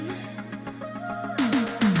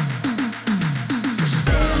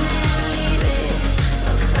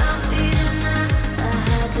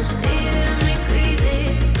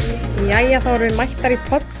Jæja, þá erum við mættar í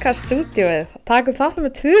podcast-stúdíóið. Takum þátt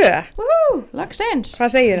nummer 2. Lagsins.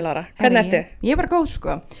 Hvað segir þið, Lára? Hvernig ertu? Ég er bara góð,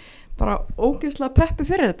 sko. Bara ógeðslega preppu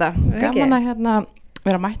fyrir þetta. Gaman að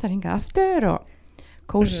vera mættar hingað aftur og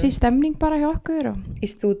kósi stemning bara hjá okkur. Í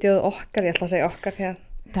stúdíóið okkar, ég ætla að segja okkar hér.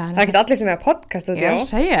 Það er ekki allir sem er að podcast-stúdíó. Ég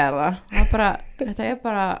segja það. Þetta er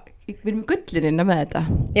bara, við erum gullinina með þetta.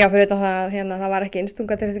 Já, fyrir þetta það var ekki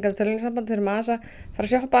innstungatilfinningar tölunarsamband, þurfum aðeins að fara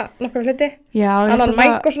að sjoppa nokkra hluti. Já. Annan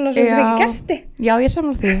mæk og svona sem við fengið gesti. Já, ég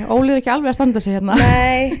sammála því. Óli er ekki alveg að standa sig hérna.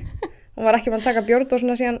 Nei, hún var ekki búin að taka bjórn og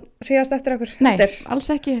svona síðast eftir okkur. Nei, alls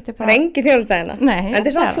ekki. Þetta er bara... Það er engin þjónustæðina. Nei. En þetta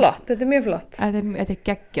er svona flott, þetta er mjög flott. Þetta er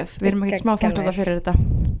geggjað. Við erum ekkert smá þáttur fyrir þetta.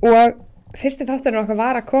 Og fyrsti þátturinn okkar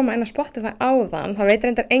var að koma inn á Spotify áðan. Það veit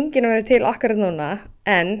reyndar enginn að vera til akkurat núna,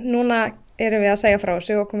 en núna erum við að segja frá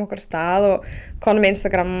sig og koma okkur að stað og konum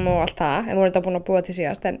Instagram og allt það, en vorum þetta búin að búa til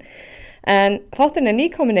síðast. En þátturinn er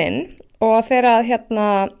nýkomin inn og þegar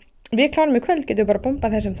við klárum í kvöld getum við bara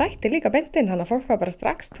bombað þessum þætti líka beint inn, þannig að fólk var bara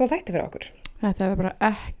strax 2 þætti fyrir okkur. Þetta er bara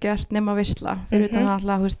ekkert nema visla. Fyrir utan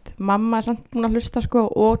alltaf, mamma er samt búin að hlusta sko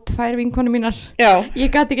og 2 vinkonur mínar. Já.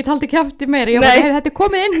 Ég gæti ekki taldi kjafti meira. Ég var bara, þetta er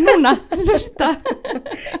komið inn núna, hlusta.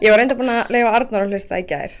 Ég var reynda búin að leyfa Arnar að hlusta í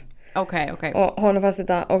gær. Ok. Og honum fannst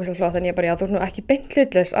þetta ógeðslega flott, en ég bara, já, þú ert nú ekki beint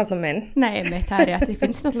hlutlaus, Arnar minn. Nei, það er rétt. Ég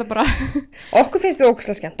finnst þetta bara... Okkur finnst þið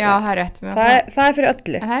ógeðslega skemmt. Já, það er rétt. Það er fyrir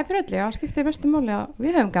öllu. Það er fyrir öllu, já, skiptir mestu máli og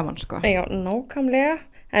við höfum gaman, sko. Já, nákvæmlega.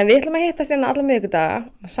 En við ætlum að hittast hérna alla miðvikudaga,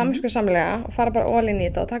 samlega og fara bara all in í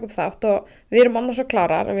þetta og taka upp þátt og við erum annars svo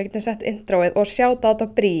klárar og við getum sett introið og shout out á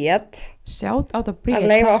Bríett. Shout out á Bríett. Að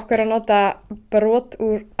leyfa okkur að nota brot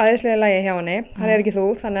úr æðislega lagi hjá henni. Hann er ekki þú,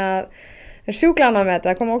 þannig að við erum sjúklega með þetta,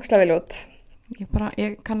 það kom ógeðslega vel út.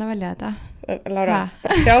 Ég kann að velja þetta. Lára,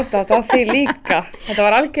 bara shout out á því líka. Þetta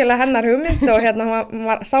var algjörlega hennar hugmynd og hún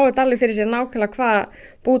sá þetta alveg fyrir sér nákvæmlega hvað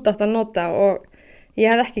bút átt að nota og ég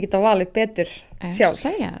hef ekki getað valið betur sjálf.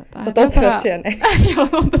 Það er ótrúlega síðan. Já,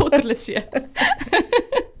 það er ótrúlega síðan.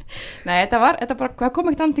 Nei, þetta bara, hvað kom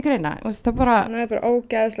ekkert annað til greina? Það er bara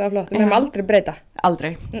ógeðslega flott. Við höfum aldrei breyta.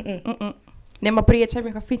 Aldrei. Nema Bríett sem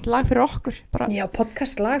eitthvað fínt lag fyrir okkur. Já,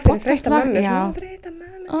 podcastlag fyrir þreytta mömmur. Já. Þreytta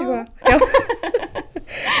mömmur.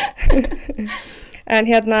 En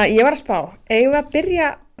ég var að spá. Eigum við að byrja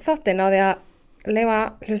þáttinn á því að leyfa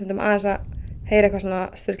hlustendum aðeins að heyra eitthvað svona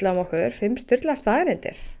sturlað um okkur. 5 sturlaðar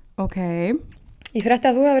staðreyndir. Ok. Ég frétti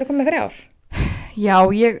að þú hefur verið komið 3. Já,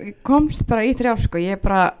 ég komst bara í 3, sko. Ég er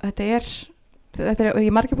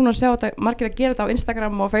margir búin að sjá þetta, margir að gera þetta á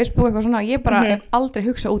Instagram og Facebook eitthvað svona. Ég bara hef aldrei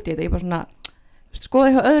hugsað út í þetta. Ég bara svona,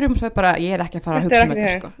 skoði hjá öðrum svo ég er ekki að fara að hugsa um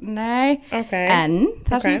þetta, sko. Nei, en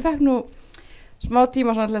það sem ég fekk nú smá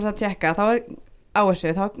tíma svona til þess að tjekka, þá er á þessu,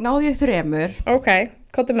 þá náði ég 3. Ok,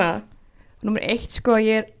 hvað er með það? Númer 1, sko,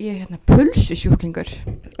 ég er pulsusjúklingur.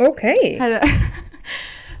 Ok.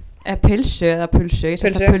 Pilsu eða pulsu, ég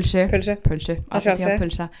segi það pulsu, alltaf hjá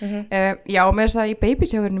pulsa. Já, með þess að í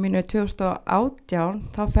babysjávurinu mínu 2018,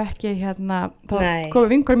 þá fekk ég þá komu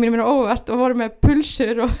vinkonum mínu óvart og voru með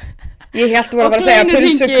pulsur og ég hélt þú voru bara að segja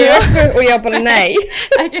pulsuköku og ég var bara nei.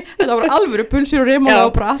 Þetta var bara alvöru pulsur og remála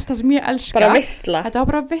og bara allt það sem ég elska. Bara veisla. Þetta var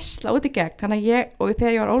bara veisla út í gegn. Þannig að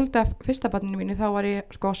þegar ég var ólda fyrsta barninu mínu þá var ég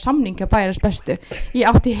sko samningi að Bæjarins bestu. Ég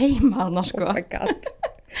átti heima hana sko. Oh my god.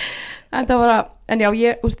 En já,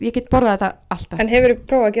 ég get borðað þetta alltaf. En hefur þú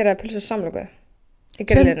prófað að gera pulsu samloku í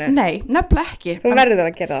grillinu? Nei, nefnilega ekki. Þú verður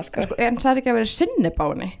að gera það sko. En það er ekki að vera sinnep á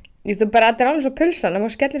henni. Þetta er alveg svo pulsan, ef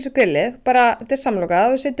þú skellir þessu grillið, bara þetta er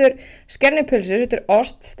samlokað, þú setur skerni pulsu, setur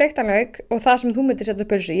ost, steiktan lauk og það sem þú myndir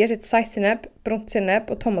setja pulsu. Ég set sætt sinnep, brúnt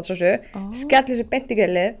sinnep og tómatsósu, skellir þessu beint í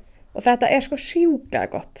grillið og þetta er sko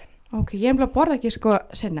sjúklega gott. Ok, ég borða ekki sko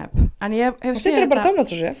sinnep, en ég hef og setur þú bara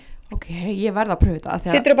tómatsósu? Ok, ég verð að pröfa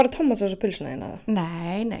þetta. Setur þú bara tómatsósu pulsuna þína?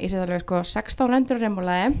 Nei, ég set alveg sko 16 rendur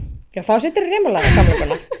remulaði. Já, þá setur þú remulaði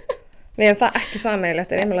samlokuna. Við hefum það ekki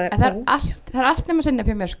sameiginlegt Það er allt nema sinnep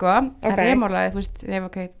hjá mér sko. Remulaði, þú veist, við erum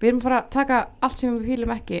að fara að taka allt sem við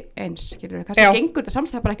fýlum ekki eins, skilur við. Kannski gengur þetta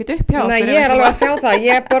samstæða bara ekkert upp hjá okkur. Nei, ég er alveg að sjá það.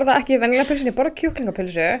 Ég borða ekki venjulega pulsu, ég borða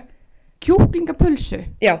kjúklingapulsu. Kjúklingapulsu?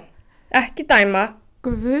 Já, ekki dæma.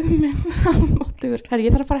 Guð minn almáttugur. Herri,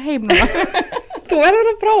 ég þarf að fara heim núna. Þú verður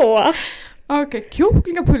að prófa. Ok,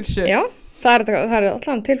 kjúklingapulsu. Já, það er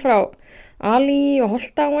allan til frá Ali og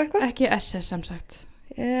Holta og eitthvað. Ekki SS sem sagt.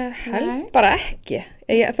 Held bara ekki.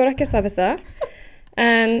 Þú er ekki að staðfesta það.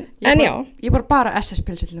 En já. Ég bara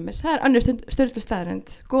SS-pilsu til dæmis. Það er önnur styrlu staðreind.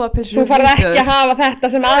 Góða pilsu. Þú farð ekki að hafa þetta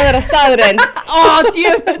sem aðra staðreind.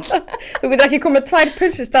 Djöfull. Þú getur ekki komið 2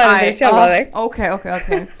 pilsu staðreind sjálfa þig. Ok.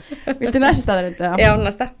 Viltu næsta staðreind? Já,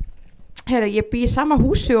 næsta. Heyrðu, ég bý í sama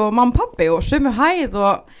húsi og mamma og pabbi og sömu hæð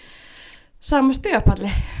og sama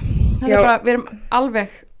stigapalli. Það er bara, við erum alveg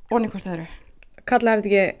onni hvort það eru. Kallar þetta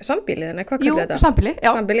ekki sambýlið, nei, hvað kallar þetta? Jú, sambýli,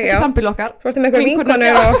 já, sambýli okkar. Svo ertu með eitthvað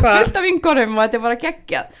vinkonur og hvað. Fullt af vinkonum og þetta er bara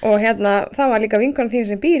geggjað. Og hérna, það var líka vinkonum þín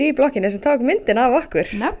sem býr í blokkinni sem tók myndin af okkur.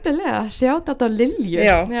 Nefnilega, sjátt á Lilju.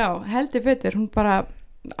 Já, heldur betur, hún bara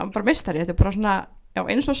meistari, þetta er bara svona, já,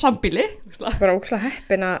 eins og sambýli. Bara ókslega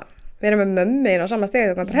heppin að vera með mömmin á sama stegi,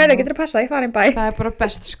 þú bara, getur að passa, ég farin bæ. Það er bara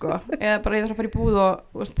best, sko. Eða bara ég þarf að fara í búð og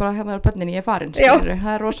veist, bara hérna er bönninni, ég farin, skilur.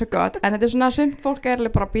 Það er rosa gott. En þetta er svona sumt fólk er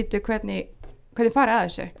bara að býta hvernig farið að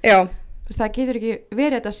þessu. Já. Þú veist, það getur ekki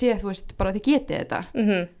verið þetta að sé, þú veist, bara þið getið þetta.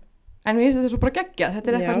 En mér finnst þetta svo bara geggjað. Þetta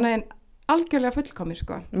er eitthvað svona en algjörlega fullkomið,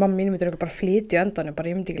 sko. Mamma mín myndir bara flytja á endanum, bara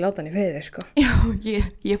ég myndi ekki láta hann í friði, sko. Já,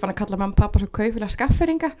 ég fann að kalla mamma og pappa svo kaufilega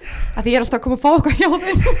skafferinga, að því ég er alltaf að koma að fá okkur hjá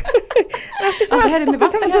þeim.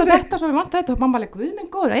 Mér vantar þetta og mamma alveg, guð minn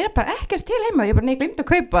góður, ég er bara ekkert til heima, ég er bara nei, gleymd að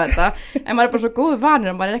kaupa þetta. En maður er bara svo góður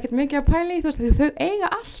vanur og maður er ekkert mikið að pæla í, þú veist, þau eiga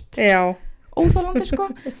allt. Já. Óþolandi, sko.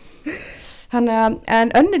 Þannig að, en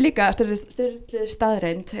önnur líka styrlið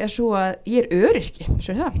staðreynd er svo að ég er öryrki,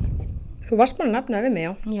 svo það. Þú varst bara að nefna við mig,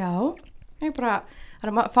 já. Já, ég bara,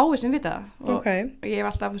 það er fáið sem vita og okay. Og ég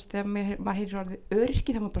hef alltaf, þú veist, þegar maður heyrir orðið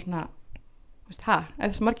öryrki, það var bara svona, þú veist,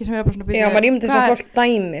 eða þessi margir sem er bara svona byrja. Já, maður ímyndi þess að fólk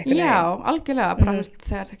dæmi. Já, algjörlega, bara, þú veist,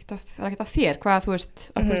 það er ekkert að þér, hvað, þú veist,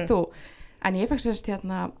 akkur þú. En ég fekk sérst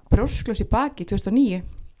hérna brjósklós í baki 2009.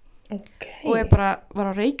 Okay. Og ég bara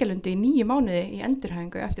var á Reykjalundi í 9 mánuði í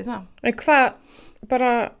endurhæfingu eftir það. En hvað,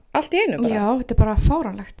 bara allt í einu bara? Já, þetta er bara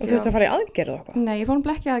fáránlegt. Og þú þurfti að fara í aðgerð og eitthvað? Nei, ég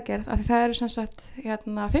fór ekki aðgerð, af því það eru sem sagt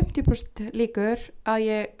hérna 50% líkur að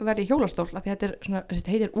ég verði í hjólastól, af því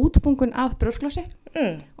þetta heitir útbungun að brjósklósi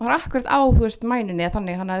og það er akkurat á, þú veist, mæninni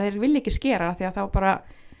þannig að þeir vilja ekki skera því að þá bara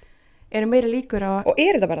eru meiri líkur á. Og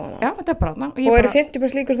er þetta bara þannig? Já, þetta er bara þannig. Og eru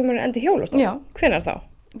 50% líkur þú munir enda í hjólastól? Já. Hvenær þá?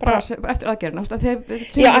 Bara eftir aðgerðina,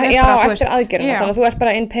 já, eftir aðgerðina, þannig að þú ert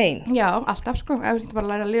bara in pain. Já, alltaf, sko, ef þú bara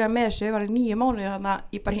læra að lifa með þessu, var í 9 mánuði þannig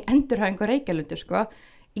að ég bara í endurhæfingu Reykjalundi, sko,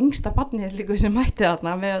 yngsta barnið líka sem mætti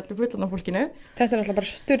þarna með öllu fullorðna fólkinu. Þetta er alltaf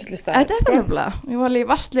bara sturlistæð, sko. Þetta er nefnilega, ég var alveg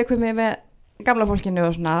í vastleikum með gamla fólkinu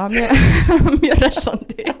og svona, mjög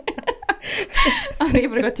resandi. Þannig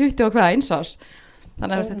ég bara eitthvað 20 og hvað, 1 árs.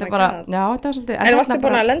 Þannig að þetta er bara, já, þetta var svolítið. En varstu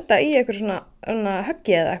búin að lenda í eitthvað svona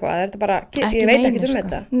höggi eða eitthvað, er þetta bara, ég veit ekki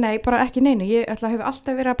þetta? Nei, bara ekki neinu, ég hef alltaf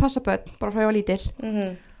verið að passa börn, bara frá ég var lítil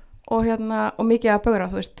og mikið að bögra,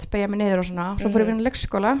 þú veist, beigja mig niður og svona, svo fór ég vinna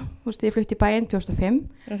leikskóla, þú veist, ég flutti í bæinn 2005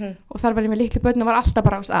 og þar var ég með litlu börn og var alltaf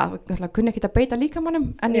bara, kunni ekki að beita líkamannum,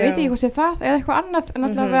 en ég veit ekki hvað sé það eða eitthvað annað, en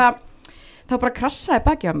allavega það bara krassaði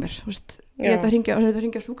bakið á mér, þú veist, ég ætla að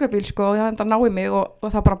hringja sjúkrabíl, sko, og það náði mig og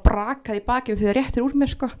það bara brakaði bakið þegar réttur úr mér,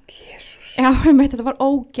 sko. Jesús. Já, þetta var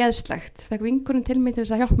ógeðslegt. Fekk vinkonum til mig til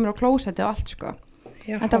þess að hjálpa mér á klósetti og allt, sko.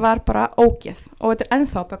 Já. En það var bara ógeð og þetta er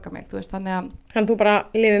ennþá að bögga mig, þú veist, þannig að. Þannig þú bara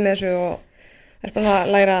lifið með þessu og er bara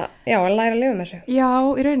að læra að lifa með þessu. Já,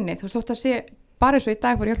 í rauninni, þú veist, þótt að sé, bara eins og í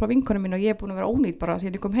dag fór ég hjálpa vinkonum mín og ég er búin að vera ónýt bara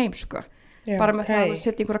síðan ég kom heim, sko. Já, bara með það að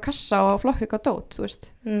setja einhverja kassa og flokka eitthvað dót, þú veist.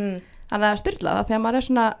 Þannig að styrla það þegar maður er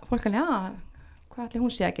svona fólk alveg, hvað ætli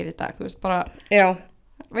hún sé að gera í dag, þú veist, bara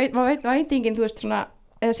maður veit enginn, þú veist, svona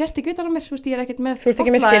eða sérst ekki utan á mér, þú veist, ég er ekkert með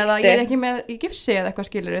skilti eða ég er ekki með í gifsi eða eitthvað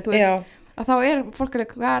skilur, þú veist, að þá er fólk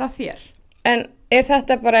alveg, hvað er að þér? En er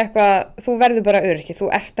þetta bara eitthvað, þú verður bara öryrki, þú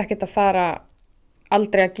ert ekkert að fara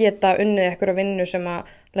aldrei að geta unnið eitthvað vinnu sem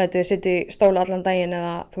að lætu þið sitja í stóla allan daginn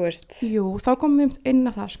eða, þú veist. Jú, þá komum við inn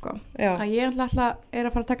á það, sko, að ég alltaf er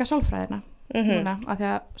að fara að taka sálfræðina núna, af því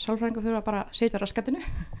að sálfræðingur þurfa bara að sitja á raskatinu.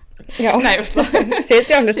 Já,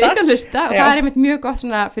 sitja og hlusta. Og það er einmitt mjög gott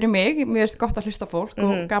svona fyrir mig, mjög gott að hlusta fólk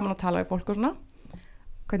og gaman að tala við fólk og svona.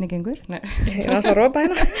 Hvernig gengur? Nei. Ég er að rópa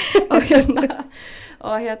hérna.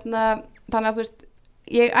 og hérna, þannig að þú veist,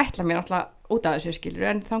 ég ætla mér alltaf út af þessu skilur,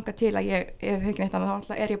 en þangað til að ég hef ekki neitt annað, þá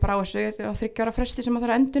alltaf er ég bara á þessu á 3 ára fresti sem að það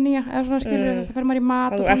er endurnýja eða svona skilur, þá fer maður í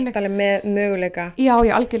mat og þú ert alveg með möguleika. Já,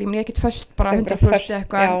 algjörlega, ég er ekkert föst bara 100%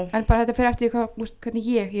 eitthvað, en bara þetta fer eftir hvernig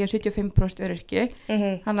ég er 75% öryrki,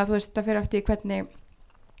 þannig að þú veist, það fer eftir hvernig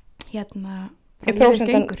hérna í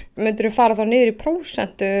prósentan, myndir þú fara þá niður í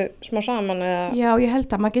prósentu smá saman eða? Já, ég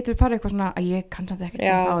held að maður getur fara eitthvað svona að ég kann samt ekkert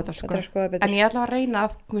á þetta, sko, en ég ætla að reyna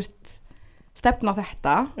að, þú veist, stefna á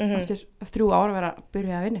þetta eftir 3 ár að vera að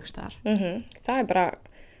byrja að vinna ykkur staðar. Það er bara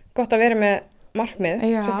gott að vera með markmið,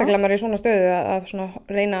 sérstaklega maður í svona stöðu að svona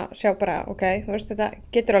reyna að sjá bara, ok, þú veist, þetta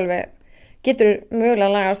getur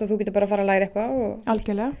mögulega lagast og þú getur bara að fara að læra eitthvað.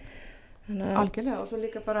 Algjörlega, og svo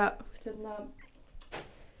líka bara,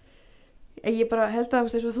 ég bara held að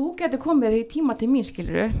þú getur komið í tíma til mín,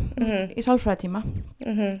 skilur í sálfræðitíma.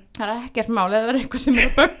 Það er ekkert mál eða það er eitthvað sem er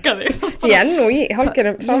að bögga þig. Ég er nú í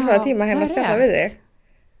hálfgerðum sálfræðitíma hérna að spjalla við þig.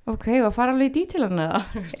 Ok, og fara alveg í dítilana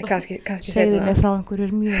kannski segðu mig frá einhverju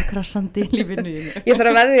mjög krassandi í lífinu ég þarf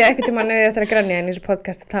að veðja einhvern tímann við eftir að grenja en í þessu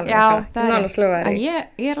podcasti tala já, það er ég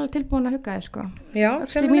er alveg tilbúin að hugga þig sko já,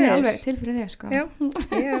 sem mín er alveg til fyrir þig sko já,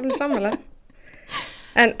 ég er alveg sammála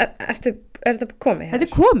en er þetta komið? Þetta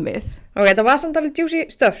er komið ok, þetta var samt alveg juicy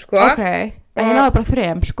stuff sko ok, en ég náði bara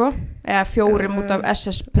 3 sko eða 4 út af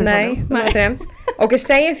SS-pösunum nei, 3 ok,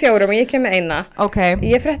 segjum 4 og ég kem með eina okay.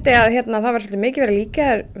 ég frétti að það var svolítið mikið verið líka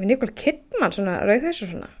við Nicole Kidman, svona rauðhaus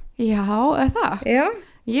og svona já, eða það? Já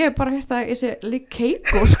ég hef bara hérst að ég sé líka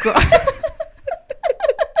keiko sko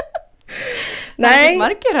nei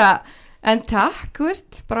margir að, en takk,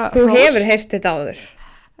 veist bara þú hefur heyrt þetta áður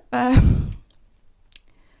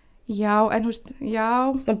já, en þú veist, já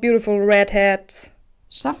svona beautiful redhead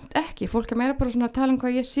samt ekki, fólk er meira bara svona að tala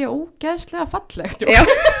hvað ég sé ógeðslega fallegt já,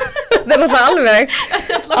 það er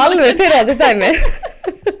náttúrulega alveg pirrandi dæmi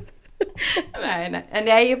nei,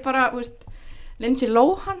 en ég bara, veist Lindsay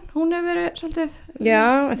Lohan, hún hefur verið svolítið já,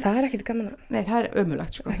 en það er ekkit gaman nei, það er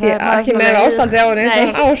ömurlegt sko ekki með ástandi á henni það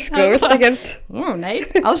er ásko, vilt ekkert nei,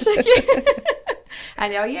 alls ekki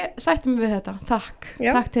en já, ég sætti mig við þetta takk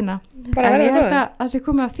Tina en ég held að það sé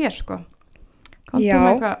komið að þér sko komdu með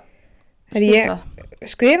eitthvað styrlað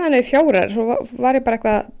skrifa henni 4 svo var ég bara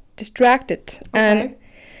eitthvað distracted en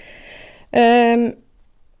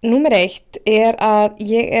númer 1 er að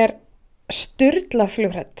ég er sturla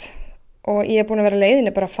flughrædd og ég er búin að vera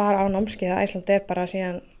leiðinni bara að fara á námskeið að Ísland er bara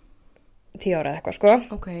síðan 10 ára eða eitthvað sko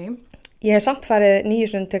okay. ég hef samt farið 9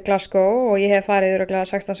 sinnum til Glasgow og ég hef farið örugglega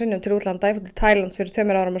 16 sinnum til útlanda ég fór til Thailands fyrir 2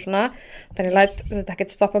 árum og svona þannig læt þetta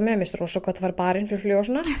ekkert stoppa mig mér svo gott að fara barinn fyrir flug og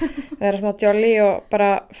svona vera smá jolly og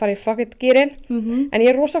bara fara í fuck it gýrin en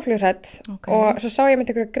ég er rosa flughrædd og svo sá ég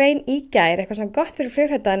myndi einhverja grein í gær eitthvað svona gott fyrir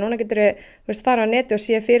flughrædda en núna getur þú fara á neti og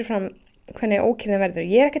sé fyrirfram hvernig ókyrðin verður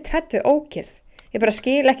ég er ekki hrædd við ókyrð ég bara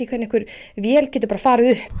skil ekki hvernig einhver vél getur bara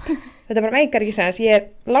farið upp þetta bara meikar ekki sens ég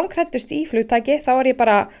er langhræddust í flugtæki þá er ég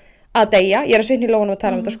bara að deyja, ég er að svitna í lófanum og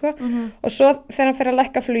tala um þetta sko og svo þegar hann fer að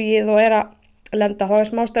lækka flugið og er að lenda þá er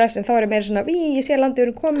smá stress en þá er ég meira svona ég sé að landið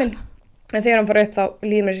eru komin en þegar hann fara upp þá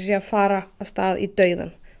líður mér sem sé að fara af stað í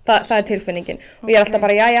dauðan það er tilfinningin og ég er alltaf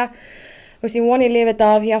bara jæja þú veist ég voni ég lifi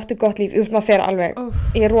þetta af ég áttu gott líf þú veist maður fer alveg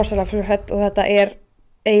ég er rosalega flughrædd og þetta er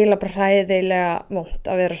eiginlega bara hræðilega vont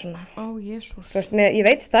að vera svona Jesús þú veist ég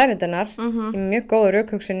veit staðreyndirnar ég er mjög góður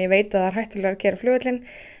rökhugsun ég veit að það er hættulega að gera flugvöllin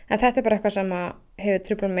en þetta er bara eitthvað sem hefur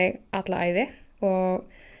truflað mig alla ævi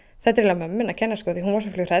og þetta er eiginlega mömmun að kenna sko því hún var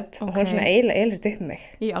svo flughrædd og hún svona eiginlega upp mig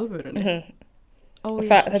í alvörunni og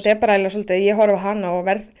þetta er bara eiginlega svolítið ég horf á hana og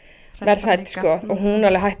verð hrædd sko og hún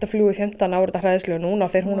alveg hætti að fljúga í 15 ára þetta hræðslu og núna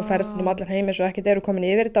fyrir hún að færast allan heimi svo ekkert eru komin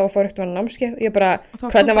yfir þetta og fór ekkert námskeið og ég bara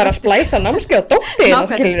hvernig var að splæsa námskeið á dóttir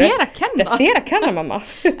þetta er þér að kenna mamma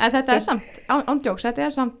en þetta er samt, ándjóks þetta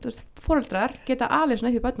er samt, foreldrar geta alveg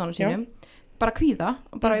svona upp í börnunum sínum bara kvíða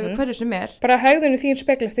og bara yfir hverju sem er bara haugðinu þín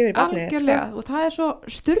speglast yfir í barnið algjörlega og það er svo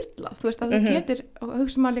sturlað þú veist að þú getur og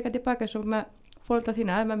hugsa maður líka tilbaka svo með foreldra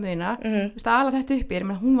þína eða mömmu þína þú veist að ala þetta upp í þér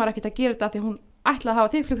hún var ekkert að gera þetta því hún ætlaði að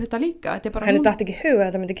hafa þig flughrædda líka henni datt ekki í hug að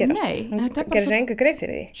þetta myndi gerast hún gerir sér enga grein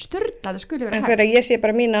fyrir því sturlað skuli vera en þegar ég sé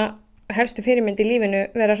bara mína helstu fyrirmynd í lífinu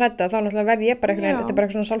vera hrædda þá náttúrulega verð ég bara þetta er bara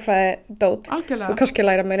eitthvað svona sálfræði dót og kannski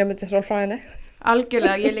læra mér einmitt sálfræðinni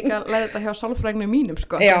algjörlega, ég líka læði þetta hjá sálfræðinu mínum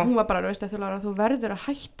sko hún var bara, veist þú verður að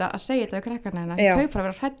hætta að segja þetta við krakkarna hennar þau fara að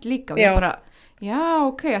vera hrædd líka og ég bara já,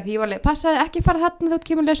 ok, því ég var passaði ekki fara þarna þú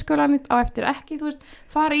kemur leikskólan á eftir ekki, þú veist,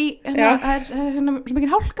 fara í hérna svo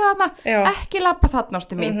mikið hálka þarna ekki labba þarna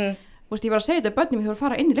ástu mín þú veist, ég var að segja þetta börnum þú voru að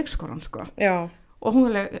fara inn í leikskólan sko og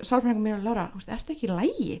hún alveg, sálfræðingum mín og Lára þú veist, ertu ekki í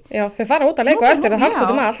lagi? Já, þau fara út að leika og eftir að halka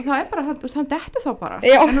út allt það er bara, hann dettur þá bara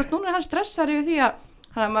en þú veist, núna er hann stressar yfir því að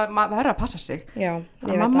maður verður að passa sig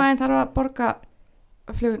mamma einn þarf að borga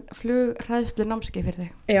flugræðslu námskeið fyrir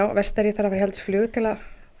þig já, Vestari þarf að fara helst flug til að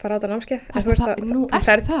fara át á námskeið en þú veist að þú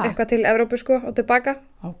ferð eitthvað til Evrópu sko og tilbaka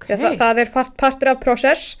það er partur af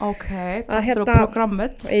process partur af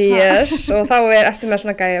programmet yes, og þá ertu með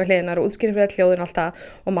svona gæja við hliðinar og útskýrir fyrir hljóðin alltaf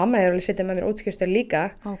og mamma er alveg sittið með mér útskýrstur líka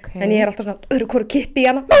en ég er alltaf svona öðru hvoru kippi í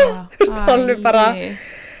hana þú veist alveg bara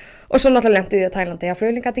og svo náttúrulega lemtu við á Tælandi að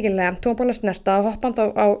flugling gæti ekki lemt hún var búin að snerta hoppandi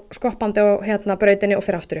á skoppandi og brautinni og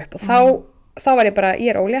fyrir aftur upp og þá var ég bara,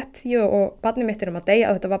 ég er ólétt ég og barnið mitt að deyja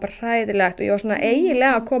og þetta var bara hræðilegt og ég var svona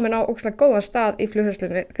eiginlega komin á ógeðslega góðan stað í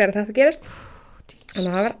flughreyslunni þegar þetta gerist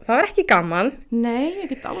þannig að það var ekki gaman nei,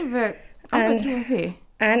 ég get alveg trúið því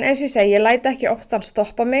En eins og ég segi, ég læt ekki óttan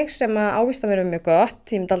stoppa mig sem að ávist að vera mjög gott.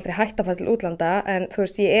 Ég myndi aldrei hætta að fara til útlanda en þú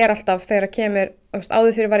veist, ég er alltaf þegar að kemur, þú veist,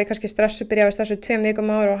 áður fyrir var ég kannski stressu, byrjaði stressu 2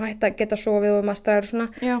 vikum áður og hætta að geta sofið og martraður og svona.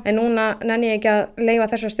 Já. En núna nenni ég ekki að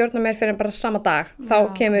leyfa þessu að stjórna mér fyrir bara sama dag. Þá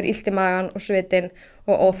kemur illt í magan og svitin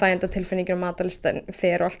og óþæginda tilfinningin og matalistin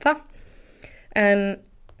fyrir og allt það.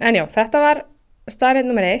 En já, þetta var staðreynd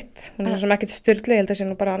nummer 1. Hún er svo sem ekkert sturglu, ég held að sé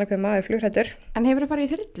nú bara annað hvað maður flughræddur. En hefurðu farið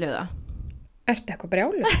í þyrlu það? Ertu eitthvað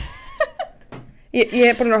brjálu? ég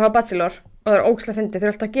er búin að hafa bachelor og það er ógeðslega fyndið. Þau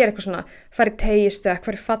eru alltaf að gera eitthvað svona, fara í teygjustökk,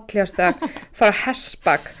 fara í fallegastökk, fara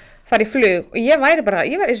hestbak, fara í flug og ég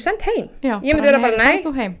væri send heim. Já, ég myndi vera bara,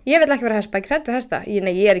 nei, ég vil ekki fara hestbak, ég hrædd við hesta.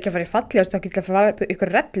 Ég er ekki að fara í fallegastökk, ég ætla að fara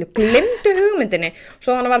ykkur rellu, glimtu hugmyndinni.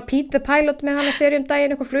 Svo hann var Pete the Pilot með hana seríum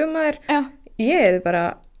daginn, eitthvað flugmaður. Ég er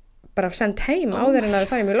bara send heim áður en að það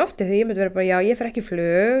fara í mjög lofti því ég myndi vera bara, já, ég fer ekki í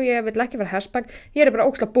flug, ég vil ekki fara hestbak, ég er bara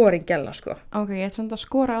ógeðslega boring gælla, sko. Ok, ég ætla samt að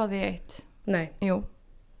skora á því eitt. Nei. Jú,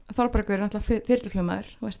 Þorbergur er náttúrulega þyrluflugmaður,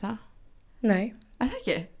 þú veist það? Nei. Það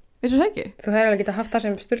ekki? Vissu það ekki? Þú hefur alveg getað haft það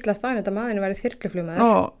sem sturla staðin þetta maðurinn væri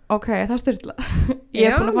þyrluflugmaður. Ok, það er sturla. Ég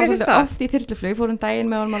er búin að fara svolítið oft í þyrluflug, fórum daginn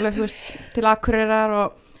með honum alveg, þú veist, til Akureyrar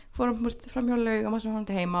og fórum framhjólaug og maður sem fórum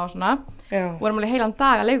til heima og svona. Vorum alveg heilan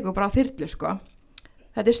dag að leika bara á þyrlu, sko.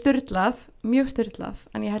 Þetta er sturlað, mjög sturlað,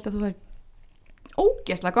 en ég held að þú verður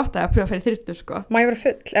ógeðslega gott að pröfa fyrir þyrlu, sko. Má ég vera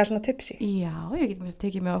full eða svona tipsi? Já, ég get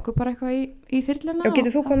tekið með okkur bara eitthvað í þyrluna. Og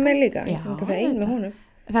getur þú komið með líka? Já, ein með honum.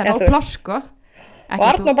 Það er nóg pláss, sko. Og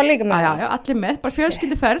Arnór bara líka með það? Já, allir með, bara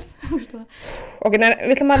fjölskylduferð. Ok,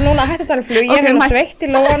 við ætlum að núna hætta að tala flug. Ég er sveitt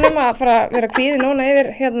í lóanum að fara að vera kvíði núna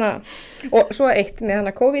yfir hérna. Og svo eitt með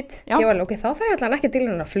hana COVID. Ég var alveg, ok, þá þarf ég alltaf ekki til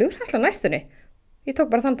hérna flughræðsla næstunni. Ég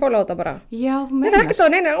tók bara þann póla á þetta bara. Já, það er ekkert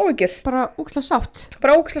á neina áhyggjur. Bara ógeðslega sátt.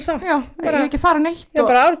 Já, ég er ekki fara neitt. Já,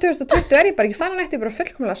 bara árið 2020 er ég bara ekki fara neitt, ég er bara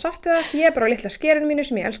fullkomlega sátt við það. Ég er bara á litla skerinu mínu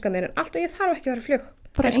sem ég elska meira en allt og ég þarf ekki að vera flug.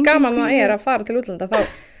 Eins gaman það er að fara til útlanda, þá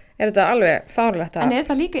er þetta alveg fárlegt að... En er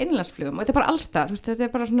þetta líka innlandsflugum? Og þetta er bara allstar, þetta er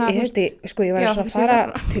bara svona... Ég var svona að fara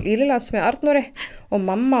til Írlands með Arnóri og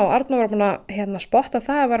mamma og Arnór var búin að spotta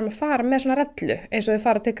það að varum að fara með svona rellu eins og þau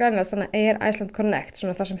fara til Grænlands, þannig að Air Iceland Connect,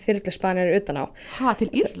 svona það sem þyrluspaðin eru utan á.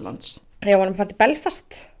 Til Írlands? Já, varum að fara til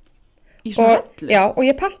Belfast. Í svona rellu? Já, og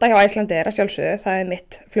ég panta hjá Iceland Air að sjálfsögðu, það er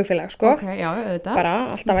mitt flugfélag, sko. Ok, já, auðvitað. Bara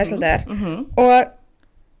alltaf Iceland Air.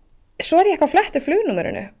 Og svo er ég eitthvað flettu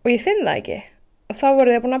flugnúmerinu og ég finn það ekki. Og þá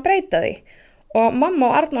voru þið búin að breyta því og mamma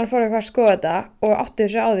og Arnór fóru eitthvað að skoða þetta og áttu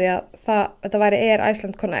þessu á því að þetta væri Air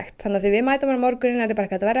Iceland Connect, þannig að því við mætum á morgunin er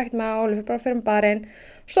bara þetta verður ekkert mál, við bara förum barinn,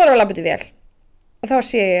 svo erum við að labba út í vél og þá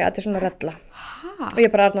sé ég að þetta er svona rella og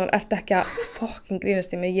ég bara Arnór, ertu ekki að fucking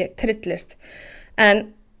grínast í mig, ég trillist en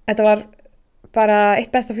þetta var bara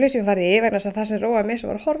eitt besta flug sem ég farið í vegna þess að það sem róaði mig svo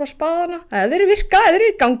var að horfa á spaðana ef þeir eru virka, ef þeir eru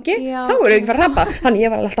í gangi þá eru ekki fara að hrappa, þannig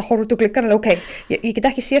ég var alltaf að horfa út úr gluggann ok, ég get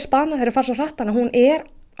ekki sé spaðana þegar þeir fara svo hratt, þannig að hún er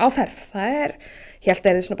á ferð það er, ég held að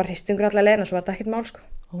það er svona bara hristingur allar leiðina, svo var þetta ekkert mál sko.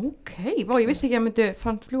 Ok, ég vissi ekki að myndi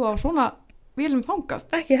fann fljúga á svona vélum fangað.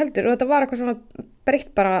 Ekki heldur og þetta var eitthvað svona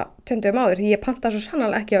breytt bara 20 áður því ég pantaði svo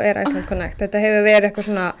sannarlega ekki á Air Iceland Connect, þetta hefur verið eitthvað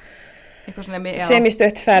svona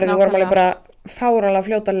semistutt ferð, við vorum alveg bara fáránlega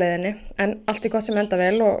fljóta leiðinni en allt er gott sem enda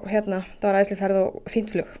vel og hérna það var æðisleg ferð og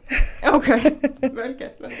fínt flug. Ok, vel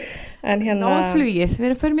gett. En hérna... Ná flugið, við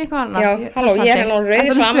erum fyrir mig eitthvað annað. Já, halló, ég er nú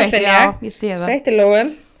rauðið fram að finna ég sé það. Sveitt í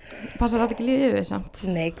lógum. Passar þetta ekki liðið við samt?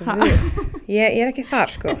 Nei, guð, ég er ekki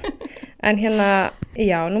þar sko. En hérna,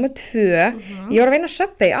 já, númer 2, ég var að vinna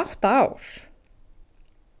Subway í 8 ár.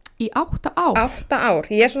 Í 8 ár? 8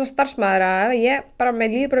 ár, ég er svona starfsmaður að ég bara,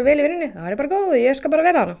 mér líður bara vel í vinnunni, það er bara góð, ég skal bara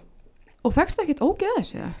vera þarna. Og fékkst það ekkert ógeð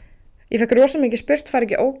þessu? Ég fekk rosa mikið spurt, fær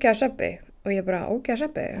ekki ógeð að Subway og ég bara, ógeð að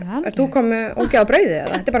Subway? Er þú komið ógeð á brauðið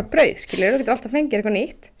eða? Þetta er bara brauð, skilur, þú getur alltaf fengið eitthvað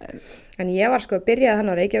nýtt. En ég var sko að byrjaði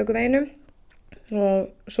þannig á Reykjavíkurveginum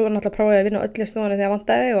og svo var náttúrulega prófaði að vinna á öllu stofunni þegar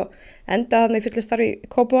vantaði og endaði þannig í fullu starfi í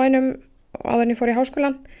Kópavoginum áður en ég fór í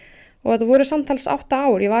háskólann og þetta voru samtals 8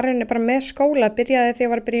 ár. Ég var rauninni bara með skóla, byrjaði þegar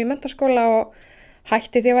ég var að byrja í menntaskóla og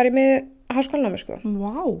hætti þegar ég var í miðju háskólanámi sko.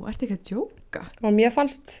 Vá, ertu ekki að djóka? Og mér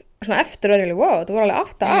fannst svona eftir verið, wow, þetta voru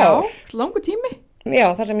alveg 8 ár. Já, langur tími. Já,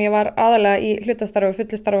 þar sem ég var aðalega í hlutastarfi og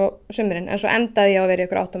fullistarfi á sumrin, en svo endaði ég að vera í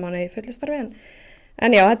ykkur 8 mánuði í fullistarfi.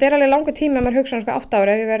 En já, þetta er alveg langur tími að maður hugsa sko 8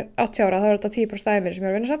 ára, ef ég verð 80 ára, þá er þetta 10% af mér sem ég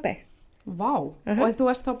er að vinna Subway. Vá, og þú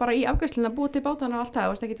varst þá bara í afgreiðslunni að búa til bátana og allt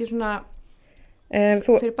það, varst ekki til svona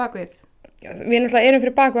fyrir bakvið? Við náttúrulega erum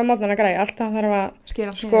fyrir bakvið á mótnana græja, allt það þarf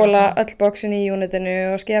að skóla öll bóksin í unitinu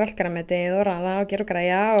og skera allt græmetið og raða og gera og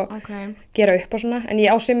græja og gera upp og svona. En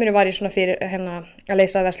á sumri var ég svona fyrir hérna að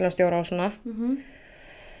leysa verslunarstjóra og svona.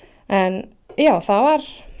 En já, það var,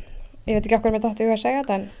 ég veit ekki okkur með þetta ég að segja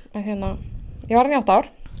þetta, en hérna, Ég var hann í 8 ár.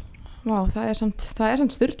 Vá, það er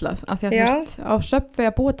samt styrlað af því að þú veist, á Subway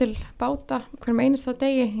að búa til báta hverjum einasta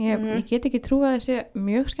degi, ég get ekki trúið að það sé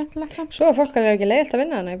mjög skemmtilegt samt. Svo fólk alveg ekki leiðilt að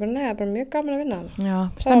vinna hana, ég bara, nei, það er bara mjög gaman að vinna hana. Já,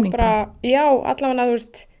 stemning bara. Já, allavega, þú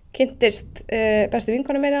veist, kynntist bestu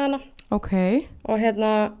vinkonu minni hana. Ok. Og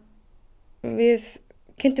við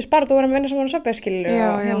kynntist bara að þú vorum að vinna saman á Subway, skilur,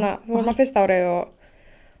 og þú vorum á fyrsta ári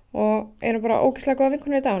og erum bara ógeðslega góða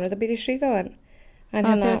vinkonur í dag, þetta býr í Svíþjóð en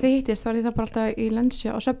þegar þið hittist var það bara alltaf í lunchi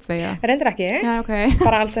á Subway, ja? Reyndar ekki, okay.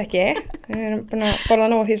 Bara alls ekki, við erum búin að borða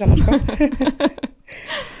nóg á því saman, sko.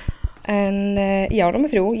 En já,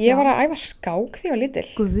 númer 3, ég var að æfa skák þegar ég var lítil.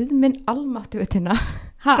 Guð minn almáttu utina.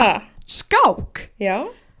 Skák? Já,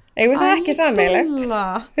 eigum við það ekki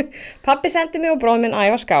sameiginlegt. Pabbi sendi mig og bróðir minn að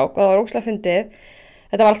æfa skák og það var ógeðslega fyndið.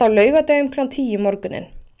 Þetta var alltaf á laugardögum kl. 10 morgunin.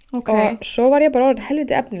 Okay. Og svo var ég bara orðin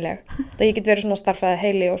helviti efnileg. Það ég get verið svona starffræði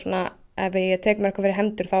heili og svona ef ég tek mér eitthvað fyrir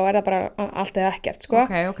hendur þá er það bara allt eða ekkert, sko.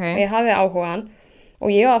 Okay. Og ég hafði áhugan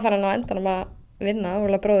og ég var þannig á endanum að vinna,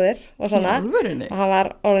 úrlega bróðir og svona. Og hann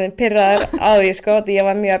var orðin pirraður á því, sko, og ég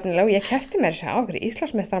var mjög efnileg og ég keppti mér á okkur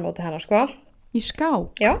Íslandsmeistaramóti hennar, sko. Í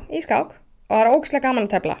skák? Já, í skák. Og það er ógeðslega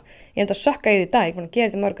gaman að tefla. Ég enda að sökka í því í dag, ég er búin að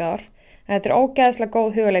gera þetta í mörg ár. En þetta er ógeðslega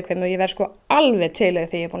góð hugaleikfimi og ég verð sko alveg til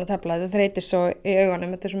því ég er búin að tefla. Þetta þreytir svo í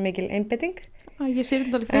augunum, þetta er svo mikil einbeiting. Ég sé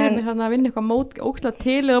þetta alveg fyrir mig hann að vinna eitthvað mót ógeðslega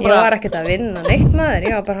til og bara... Ég var ekkert að vinna neitt maður,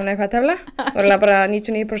 ég var bara hann eitthvað að tefla. Það var bara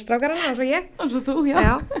 99% strákarana og svo ég. Og svo þú,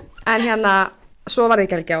 já. En svo var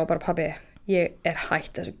ég ekki á bara pabbi, ég er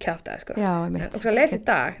hætt þessu kjaftaði, sko. Já, ég og svo leitt í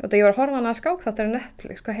dag, og ég var að horfa hana að skák þáttur í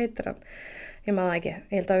Netflix, hvað heitir hann? Ég maður það ekki,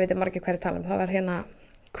 ég held að við veitum margir hverju tala það var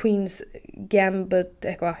Queen's Gambit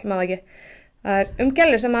eitthvað, ég maður það ekki. Það er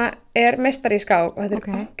gælu sem er meistari í skák og þetta er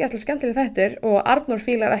ógeðslega skemmtileg þættur og Arnór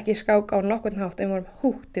fílar ekki skák á nokkurn hátt en við vorum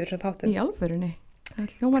húgt yfir þessum þáttum. Í alvörunni?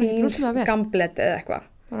 Queen's Gambit eða eitthvað.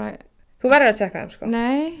 Þú verður að tjekka þeim, sko.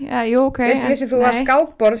 Nei, jú, ok. Vissið þú að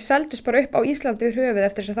skákborð seldust bara upp á Íslandi yfir höfuð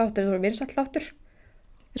eftir þessu þáttur, þú voru vinsæll þáttur?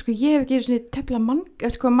 Sko, ég hef ekki svona tefla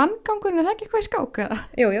manngangurinn, er það ekki eitthvað í skák, eða?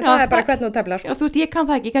 Jú, það er bara hvernig þú teflar, sko. Já, þú veist, ég kann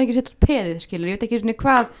það ekki, ég kann ekki setja peðið, skilur, ég veit ekki svona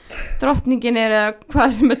hvað drottningin er eða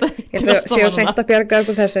hvað sem þetta... Ég held að séu seint að bjarga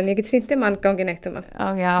okkur þessu, en ég get sýnt manngangin eitt mann.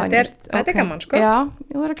 Já, þetta er gaman, sko. Já,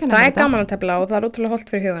 ég var að kenna þetta. Það er gaman að tefla og það er ótrúlega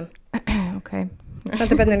holdt fyrir hugan. Ok.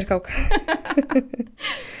 Sendu börnin í skák.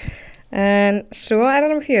 En svo er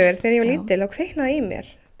hann 4, þegar ég var lítil, þá kviknaði í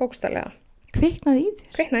mér, bókstaflega. Kviknaði í þér?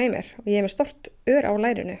 Kviknaði í mér og ég hef með stort ör á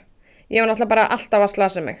lærinu. Ég var náttúrulega bara alltaf að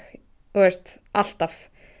slasa mig, þú veist, alltaf.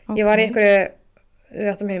 Okay. Ég var í við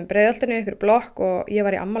áttum heim Breiðholtinu, í blokk og ég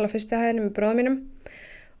var í afmæli á fyrstu hæðinni með bróðum mínum.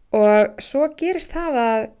 Og svo gerist það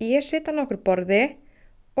að ég sit á nokkur borði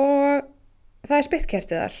og það er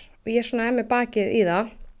spyttkertið þar og ég svona með bakið í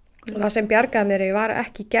það. Og það sem bjargaði mér, ég var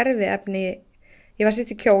ekki gerviefni. Ég var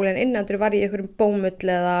sýtt í kjól en innandur var ég í einhverjum bómull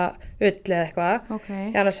eða ull eða eitthvað. Okay.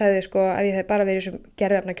 Ég annars sagði sko ef ég hef bara verið í þessum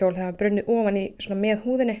gerviefna kjól þegar hann brunnið ofan í svona með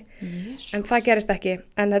húðinni. Jesus. En það gerist ekki.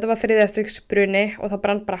 En þetta var 3. stigs bruni og það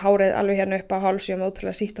brann bara hárið alveg hérna upp á háls. Ég var með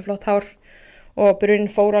ótrúlega sítt og flott hár og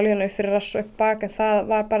brunin fór alveg hérna upp fyrir rass og upp bak en það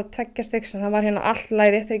var bara 2 stigs en það var hérna allt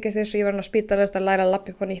læri 3 stigs og ég var hérna á spítalegt að læra að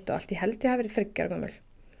labba upp á nýtt og allt. Ég held ég hafi verið 3 ára gömul.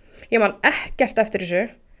 Ég man ekkert eftir þessu.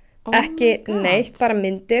 Ekki neitt, bara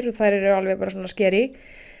myndir og þær eru alveg bara svona skeri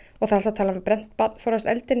og það er alltaf að tala brent barn forast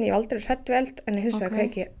eldin, ég hef aldrei hrætt við eld en ég hins vegar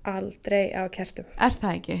kveiki aldrei á kertum. Er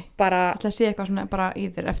það ekki? Bara það sé eitthvað svona bara í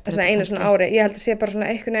þér eftir svona einu svona ári, ég held að sé bara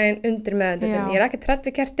svona einhvern veginn undir meðvendunum, ég er ekki hrætt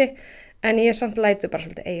við kerti en ég er samt lætu bara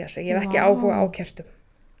svolítið eiga sig, ég hef ekki áhuga á kertum.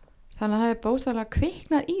 Þannig að það er bókstaflega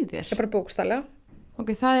kviknað í þér? Það er bara bókstaflega.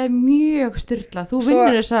 Ok, það er mjög styrlað, þú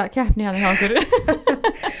vinnur þessa keppni hann í hangur.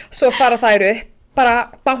 Svo fara þær upp.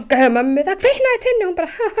 Bara banka hjá mömmu, það kviknaði í tinnu, hún bara,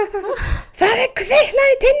 það er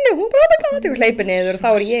kviknaði í tinnu, hún bara, og hleypir niður og þá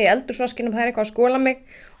er ég í eldursvaskinum, það er eitthvað að skóla mig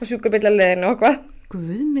og sjúkrabílaliðinu og hvað.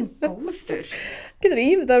 Guð minn góður. Getur þú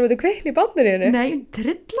ímyndaður að þú kvikni í barninu? Nei,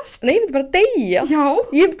 trillast. Nei, ég myndi bara deyja. Já.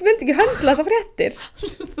 Ég myndi ekki höndla þessa fréttir.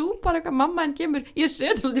 Þú bara eitthvað, mamma en kemur, ég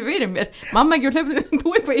seti svolítið fyrir mér. Mamma ekki hleypið,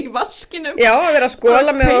 þú eitthvað í vaskinum. Já, að vera að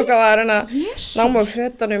skóla mig og eitthvað að reyna náma úr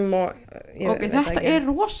fötunum og... Ok, þetta er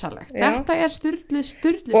rosalegt. Já. Þetta er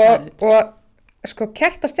sturlu og sko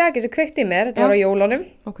kertastjaki sem kveikti í mér, þetta var á jólunum.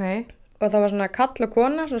 Ok. Og það var svona kall og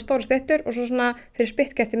kona, svona stóra styttur og svo svona fyrir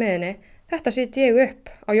spyttkerti miðinni. Þetta sýtti ég upp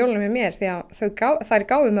á jólunum með mér því að þær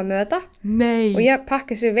gáfu mig með þetta. Nei. Og ég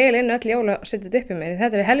pakki sér vel inn öll jól og setja þetta upp í mér.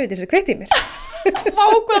 Þetta er helvítið sem kveikti í mér. Vá,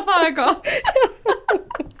 hvað það er gott.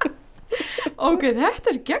 Ok, þetta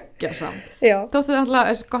er geggja samt. Já. Þóttu það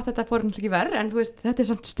alltaf, gott þetta fór náttúrulega ekki verð, en þú veist, þetta er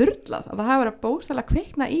samt sturlað að það hafa verið bókstaflega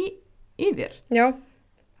kvikna í þér. Já,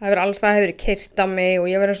 það hefur keyrt á mig og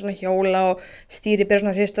ég verið svona hjóla og stýri byrja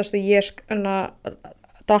svona hristast og ég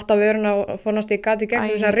datt á vöruna og fórnast ég gat í gegn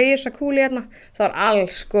þess að risa kúli hérna. Það var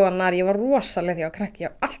alls skoðanar, ég var rosaleg því að krakki,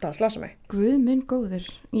 ég var alltaf að slasa mig. Guð minn góður.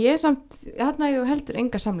 Ég samt, þarna ég heldur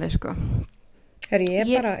enga samleið, sko. Ég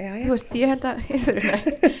bara, já. Þú veist, ég held að,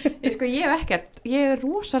 ég hef ekkert, ég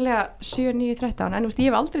rosalega 7, 9, 13, en þú veist, ég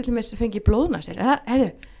hef aldrei til mig fengið blóðnasir.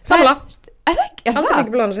 Samla. Aldrei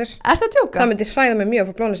ekki blóðnasir. Ertu að djóka? Það myndi hræða mig mjög að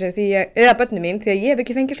fá blóðnasir eða börnin mín, því að ég hef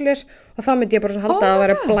ekki fengið svoleiðis og þá myndi ég bara svona halda að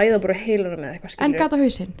vera blæða bara heilunum með eitthvað, skilur. En gat á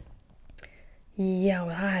hausinn? Já,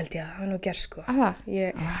 það held ég, það er nú gerð, sko.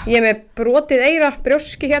 Ég er með brotið eyra,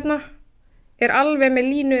 brjóski hérna, er alveg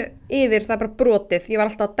með línu yfir, það er bara brotið. Ég var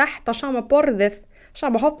alltaf að detta á sama borðið,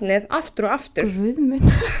 sama hofnið, aftur og aftur. Guð minn.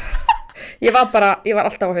 Ég var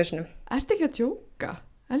alltaf á hausnum. Ertu ekki að djóka?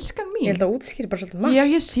 Elskan mín. Ég held að útskýri bara svolítið margt. Já,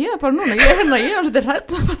 ég sé það bara núna. Ég er svolítið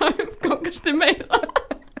hrædd að bara umgangast meira.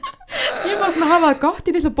 Ég var að hafa það gott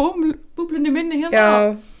í lilla búblunni minni hérna.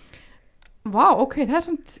 Já. Vá, ok, það er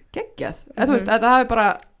samt geggjað. Þú veist, það hefur bara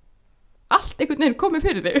allt einhvern veginn komið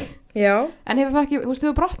fyrir þig. Já. En hefur það ekki, þú veist,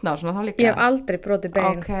 hefur brotnað og svona þá líka? Ég hef aldrei brotið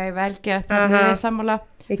bein. Ok, vel gert, það er sammála.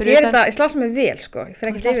 Ég ger þetta, ég slasa mig vel, sko. Ég fer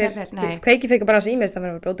ekki yfir, kveiki fyrir bara þessi ímest að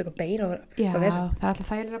vera að brota eitthvað bein og já, það er alltaf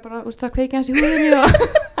þægilega bara, úst, það kveiki hans í húðinni og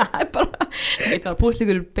það er bara, veit það, púsla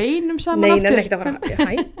ykkur beinum saman aftur. Nei, ekki að fara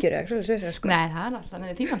hægjur eða eitthvað svolítið, sko. Nei, það er alltaf, það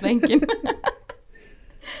er tíma alltaf engin.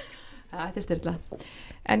 Það er styrla.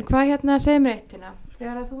 En hvað segir mér eitt hérna,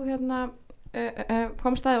 þegar að þú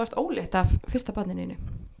komst að þið varst ólétt af fyrsta barninu,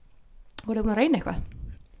 voruð þið búin að reyna eitthvað?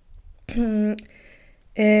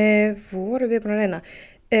 Voru við búin að reyna?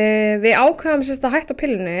 Við ákveðum sérst að hætta á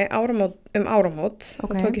pillunni áramót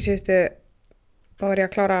og tók ég síðustu, þá var ég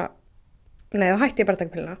að klára, þá hætti ég bara að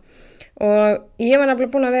taka pilluna og ég var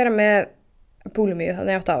nefnilega búin að vera með búlimíu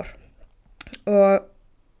þannig 8 ár og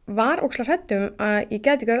var ógeðslega hrædd að ég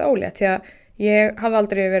gæti ekki ólétt því að ég hafði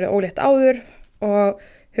aldrei verið ólétt áður og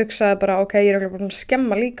hugsaði bara ok, ég er búin að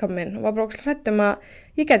skemma líkamann minn og var bara ógeðslega hrædd að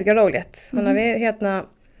ég gæti ekki ólétt þannig að við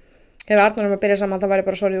ef Arnórum að byrja saman, það væri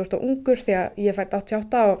bara sorgið úr og ungur því að ég fætt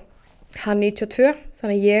 88 og hann 92,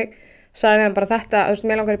 þannig ég sagði við hann bara þetta, þú veist,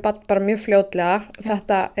 mér langar í barn bara mjög fljótlega og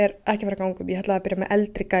þetta er ekki fara að ganga upp, ég ætlaði að byrja með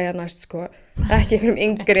eldri gæja næst, sko, ekki einhverjum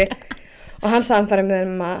yngri og hann sagði hann farið með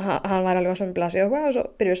að hann væri alveg á saman blasi og svo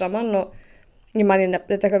byrjuðum við saman og ég man ég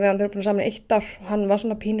nefndi þetta eitthvað við hann, þau eru búin saman í 1 ár og hann var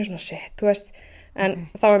svona pínu svona shit, þú veist, en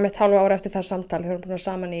þá var mitt hálfu ára eftir það samtal, þau eru búin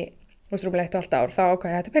saman í, þú veist, rúmlega 1 og 8 ár, þá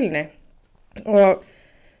ákvað ég hætti pillunni og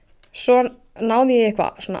svo náði ég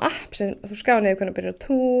eitthvað svona app sem þú skráði niður hvernig að byrja á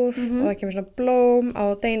túr og það kemur svona blóm á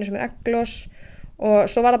deginu sem er egglos og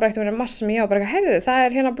svo var það bara eitthvað massa sem ég á bara eitthvað, heyrðu, það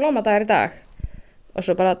er hérna blómadagur í dag og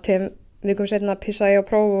svo bara 2 vikum seinna pissaði ég á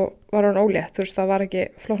próf og var hann ólétt, þú veist, það var ekki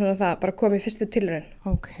flóknar en það, bara kom í fyrstu tilraun.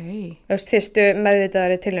 Ok. Þú veist, fyrstu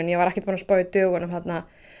meðvitaðari tilraun, ég var ekkert búin að spá í dögunum þarna,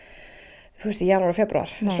 þú veist, í janúar og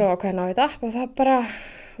febrúar og svo ákveði náði þetta app og það bara,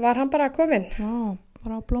 var hann bara kominn.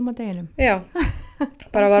 Bara á blómadeginum. Já,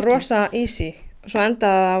 bara var rosa easy og svo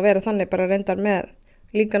endaði að vera þannig bara reyndar með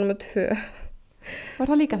líka nummer 2. Var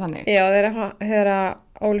það líka þannig? Já, þegar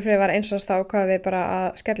Óli Freyr var einsast þá hvað við bara að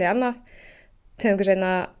skella í annað, 2 vikur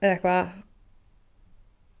seinna eða eitthvað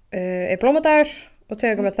blómadagur og 2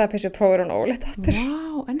 vikur með það pissu prófur hún ólétt aftur.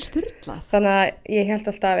 Vá, en sturlað. Þannig að ég held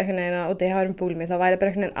alltaf einhvern veginn að út í hafurum búlmi þá væri bara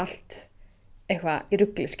einhvern veginn allt eitthvað í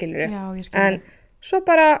rugli, skilurðu. Já, ég skilur. En svo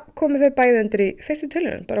bara komu þau bæði undir í fyrstu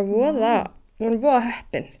tilraun, bara vorum voða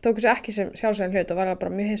heppin. Tóku sér ekki sem sjálfsögðan hlut og var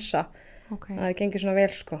bara mjög hissa að það gengi svona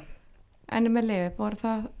vel, sko. En með Leifi, var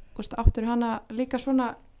það, áttur hana líka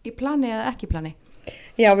svona í plani eða ekki í plani?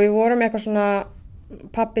 Já, við vorum eitthvað svona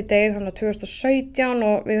pabbi deyr þannig 2017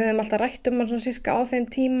 og við höfum alltaf rætt hann svona cirka á þeim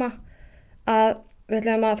tíma að við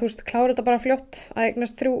ætlum að, þú veist, klára þetta bara fljótt að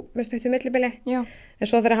eignast 3 með stuttu millibili. Já. En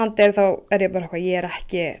svo þegar hann deyr þá er ég bara eitthvað, ég er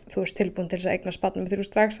ekki, þú veist, tilbúin til þess að eignast barn með 3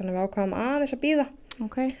 strax, þannig við ákváðum aðeins að bíða.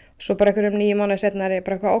 Okay. Svo bara einhverjum 9 mánuði seinna er ég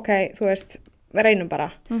bara eitthvað, ok, þú veist, við reynum bara.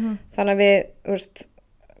 Þannig að við, þú veist,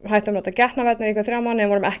 hættum að getnaverðnir í eitthvað 3 mánuði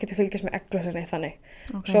en vorum ekki til að fylgjast með egglosinni þannig.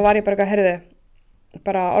 Svo var ég bara eitthvað, heyrðu,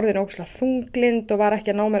 bara orðin ógeðslega þunglind og var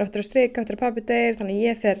ekki að ná mér aftur að strika eftir að pabbi deyr, þannig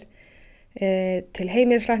ég fer til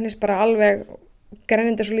heimilislæknis bara alveg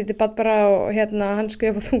grennindi svo lítið bad bara og hann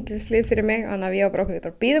skriði upp á þunglindslif fyrir mig, þannig að ég var bara okkur, við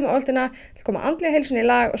bara bíðum á öldina til að koma andlega heilsunni í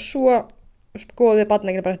lag og svo skoðuði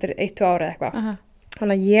badningina bara eftir 1-2 ára eða eitthvað.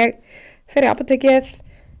 Þannig að ég fer í apótekið,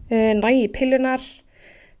 næ í pillunar,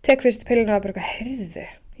 tek fyrstu pilluna og bara eitthvað, heyrðu,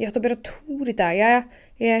 ég átti að byrja túr í dag,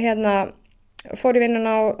 ég fór í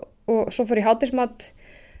vinnuna og svo fór ég hádegismat,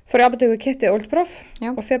 fór í apótekið og keypti oldpróf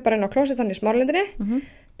og fer bara inn á klósett þannig í smárlindinni,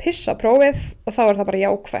 pissa prófið og þá var það bara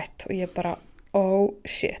jákvætt og ég bara, Oh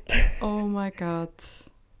shit. Oh my god.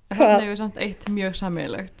 Þannig við samt eitt mjög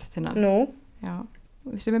sameiginlegt Tinna. Nú? Já,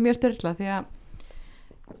 sem mjög styrla því að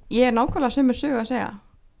ég nákvæmlega sömu sögu að segja.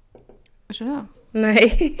 Vissu það?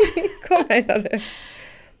 Nei, hvað meinarðu?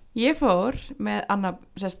 Ég fór með Anna,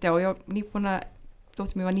 ég var nýbúin að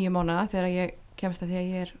dóttir mér var 9 mánaða þegar ég kemst að því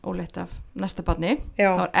að ég ólétt af næsta barni. Já.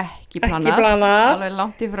 Það var ekki planað. Alveg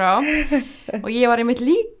langt í frá. Og ég var einmitt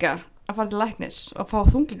líka að fara til læknis og fá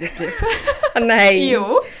þunglyndislyf. Nei. Jú.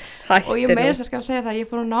 Hættu og ég meira skal segja það að ég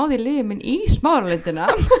fór að náði lyfið minn í Smáralindina.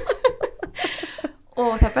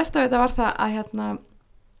 Og það besta við þetta var það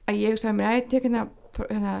að ég hugsaði mér að ég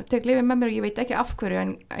tek lyfið með mér og ég veit ekki af hverju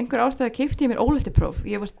en einhver ástæðu keypti ég mér óléttupróf.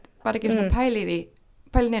 Ég var ekki svona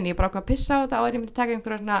pælið neina, ég bara ákvað að pissa á þetta og ég myndi taka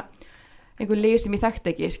einhver lyf sem ég þekkti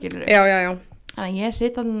ekki, skilur. Já. Þannig að ég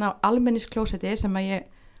sit þannig á almennisklósetti sem að ég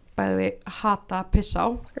bæði við hata að pissa á.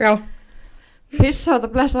 Já. Pissa á þetta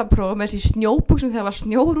blessapróf með þessi snjóbuxum þegar það var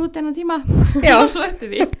snjór út enn tíma. Já. Og svo eftir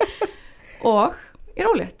því. Og ég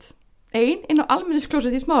er ólétt. Inn á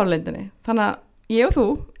almennisklósetti í Smáralindinni. Þannig að ég og þú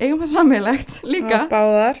eigum það sammeilegt líka.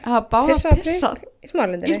 Báðar pissað í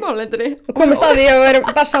Smáralindinni. Og komist að því að við erum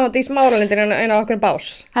barsamandi í Smáralindinni en á okkur bás.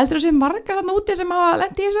 Heldur þú að sé margar þarna úti sem hafa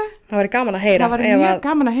lent í þessu? Það væri gaman að heyra. Það væri mjög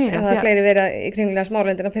gaman að heyra. Ef það er fleiri verið í kringlega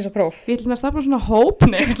Smáralindinni að pissa próf. Við ætlum að stafla svona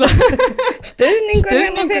hópni. Stuðningur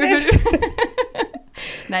hérna fyrir.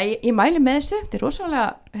 Nei, ég mæli með þessu. Þetta er rosalega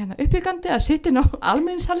uppbyggandi að sitja inn á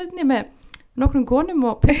almenningshallinni með nokkrum konum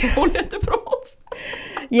og pissa óléttupróf.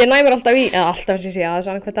 Ég næmur alltaf eins og sé aðeins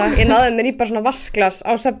annað hvað dag. Ég náði mér í bara svona vaskglas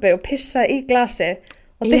á Subway og pissaði í glasið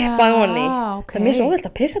og dippaði honni. Okay. Það er mjög svo óvælt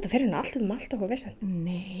að pissa þetta fyrir henni allt okkur vissin.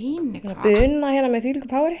 Nei, hvað? Buna hérna með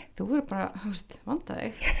þvílíku poweri. Þú verður bara, vandaði.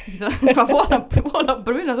 Hvað vona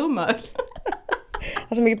bruna þú maður?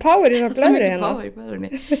 Það er svo mikið power í svona blöðru hérna. Það er svo mikið power í blöðrunni.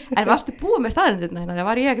 En varstu búið með staðreyndina hérna?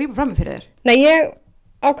 Var ég að grípa fram með fyrir þér? Nei, ég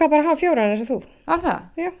ákvað bara að hafa 4 eins og þú. Var það?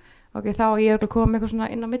 Já. Ok, þá ég er komið með eitthvað svona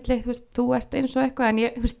inn á milli, þú ert eins og eitthvað, en ég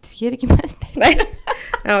er ekki með neitt. Nei,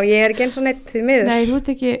 já, ég er ekki eins og neitt því miður. Nei, þú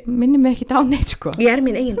ert ekki, minnir mig ekki á neitt, sko. Ég er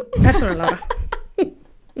mín eigin persónulega.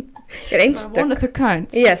 Ég er einstök. One of the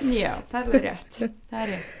kinds. Yes. Já, það er rétt.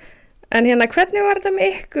 En hvernig var þetta með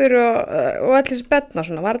ykkur og allir þessi börn og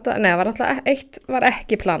svona? Var alltaf eitt var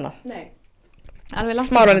ekki planað? Nei. Alveg langt.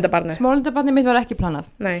 Smáralindabarnið. Smáralindabarnið mitt var ekki planað.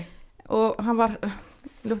 Nei. Og hann var,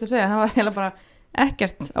 lúgt að segja, hann var heila bara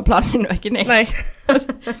ekkert á planinu, ekki neitt. Nei.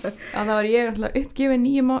 Það var ég alltaf uppgefin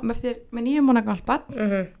með 9 mánaða gamalt barn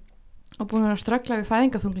og búin að ströggla við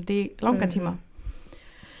fæðingarþunglyndi í langan tíma.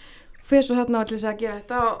 Fyrir svo þarna allir að gera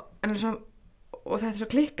þetta og þetta er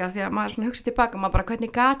svo klikkað því að maður svona hugsa tilbaka og maður bara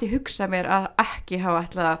hvernig gat ég hugsa mér að ekki hafa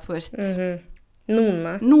ætlað að, þú veist,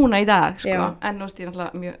 núna í dag, sko. Já. En nú veist ég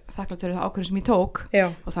náttúrulega mjög þakklátt fyrir það ákvörðun sem ég tók. Já.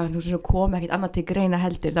 Og það nú sem kom ekkert annað til greina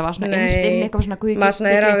heldur. Það var svona innst inn eitthvað svona guð. Maður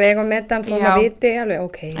svona er að vega með þann þó maður viti alveg,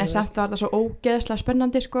 ok. En samt var það svo ógeðslega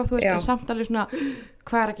spennandi, sko, þú veist, en samt alveg svona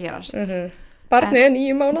hvað er að gerast. Barnið er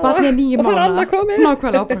 9 mánaða. Barnið er 9 mánaða. Og það er annað komið.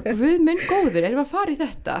 Nákvæmlega, og bara guð minn góður, erum við að fara í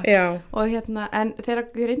þetta? Já. Og en þegar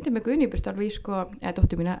ég reyndi með Guðni Birtu í sko,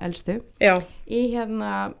 dóttur mína, elstu. Já.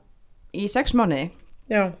 Í 6 mánuði.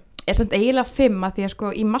 Já. Er samt eiginlega 5 að því að sko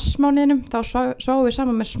í marsmánuðinum þá sváum við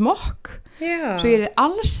saman með smokk. Já. Svo ég er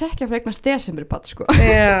alls ekki að fara eignast desemberbadd, sko.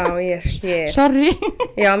 Já, ég skil. Sorry.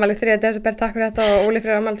 Já, afmæli 3. desember, takk fyrir þetta og Óli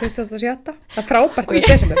fyrir afmæli 2017. Það er frábært að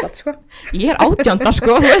vera desemberbadd, sko. Ég er 18,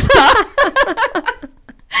 sko, þú veist það.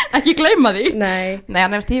 Ekki gleyma því. Nei. Nei,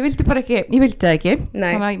 en ég vildi það ekki.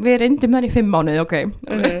 Nei. Þannig að við reyndum það í 5 mánuði, ok.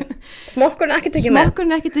 Smokkurinn ekki tekið með.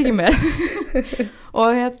 Smokkurinn ekki tekið með. Og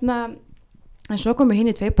en svo komu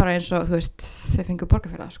hinni 2 bara eins og, þú veist, þeir fengu borga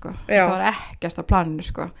fyrir það, sko. Já. Það var ekkert á planinu,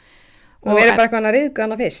 sko. Og við erum bara eitthvað að riðga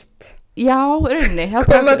hana fyrst. Já, rauninni.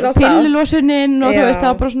 Komum öll á stað. Pillulósunin og þú veist, það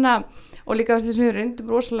var bara svona, og líka þess að við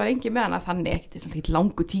reyndum rosalega lengi með hana, þannig ekkert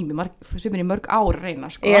langu tími, sumir í mörg ár reyna,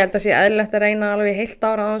 sko. Ég held að sé eðlilegt að reyna alveg heilt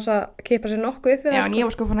ára á þess að kippa sér nokkuð upp við það, sko. Já, en ég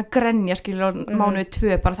var sko fann að grenja, skilur, mánuði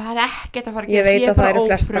 2, bara það er ekkert að fara að Ég veit að það eru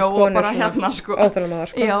flestar konur hérna, sko.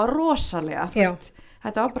 Óþolinmóðar, sko. Já, rosalega, þú veist.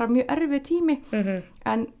 Þetta var bara mjög erfið tími,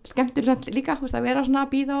 en skemmtilegt líka, þú veist, að vera svona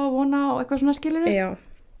að bíða og vona og eitthvað svona, skilur. Já.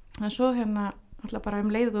 En svo alltaf bara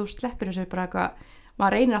leið þú sleppir þessu bara eitthvað,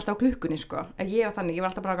 maður reynir alltaf á klukkunni, sko. En ég var þannig, ég var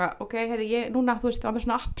alltaf bara eitthvað, ok, ég núna, þú veist, það var með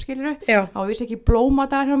svona app, skilur. Já. Og ég vissi ekki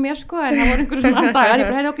blómadagar hjá mér, sko, en það voru einhverju svona dagar, ég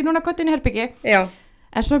bara, ok, núna köttin í herbyggi. Já.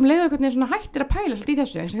 En svo leiðu hvernig svona hættir að pæla svolítið í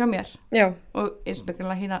þessu eins og hjá mér. Já. Og eins og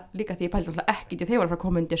byggjanlega hérna líka því ég pældi alltaf ekki því þeir voru að fara að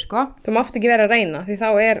koma undir, sko. Þú mátt ekki vera að reyna því þá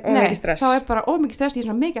er ómikið stress. Nei, þá er bara ómikið stress, ég er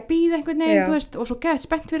svona mikið að bíða einhvern veginn, þú veist, og svo gett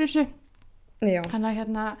spennt fyrir þessu. Já. Þannig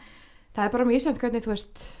að það er bara mjög ísend hvernig, þú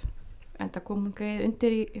veist, enda kom hún greið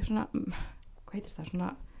undir í svona, hvað heitir það,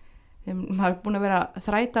 svona maður búin að vera að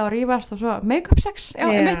þræta og rífast og svo make-up sex,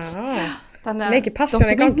 mikið passion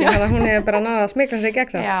í gangi þannig að hún hefur bara náða að smikla sig í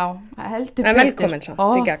gegn heldur en velkomin samt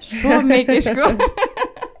í gegn svo mikið sko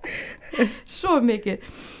svo mikið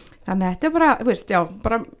þannig að þetta bara, þú veist,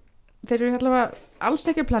 bara þeir eru allavega alls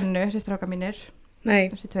ekki planinu þessi stráka mínir,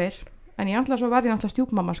 þessi tveir en ég svo var ég náttúrulega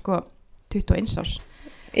stjúpmamma sko 21 árs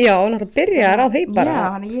náttúrulega byrjaðar á því bara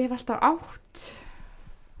þannig ég hef alltaf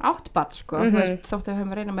átt barn sko, þú veist, þótt að við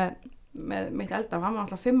höfum reynað með mitt elda og hann var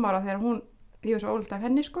alltaf 5 ára þegar ég var svo ólega af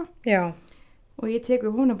henni sko og ég teku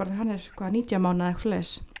húnum bara þegar hann er 19 mánuð eitthvað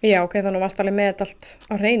svoleiðis ok, þannig varst alveg með þetta allt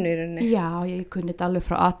á hreinu í rauninni ég kunni þetta alveg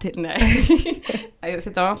frá A til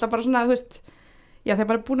þetta var alltaf bara svona, þú veist þeir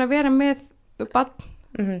bara búin að vera með barn,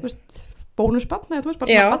 þú veist bónusbarn, eða þú veist,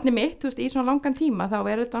 bara barni mitt, þú veist, í svona langan tíma, þá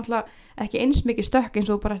er þetta alltaf ekki eins mikið stökk eins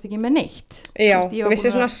og þú bara ert ekki með neitt.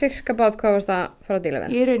 Vissi svona sirka bát hvað varst að fara að díla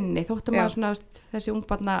við? Í rauninni, þóttum maður svona, þessi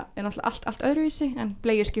ungbarna er náttúrulega allt öðruvísi, en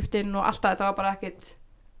bleiuskiptin og allt þetta var bara ekkit,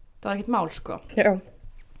 það var ekkit mál, sko.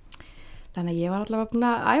 Þannig að ég var allavega búin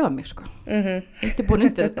að æfa mig, sko. Undirbúin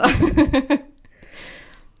undir þetta.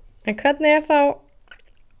 En hvernig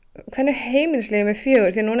er heimilislífið með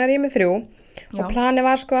 4? Því núna er ég með 3. Og planið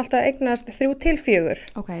var sko alltaf að eignast 3 til 4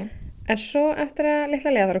 en svo eftir að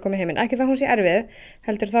litla Lea þarf að koma heiminn ekki það hún sé erfið,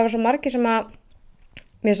 heldur það var svo margir sem að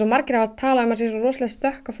mér svo margir hafa talað um að sé svo rosalega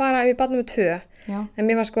stökk að fara yfir barn nummer 2 en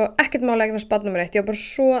mér var sko ekkert mála að eignast barn nummer 1 ég var bara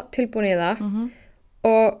svo tilbúin í það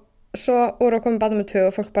og svo voru að koma barn nummer 2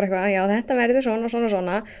 og fólk bara eitthvað, já þetta verður svona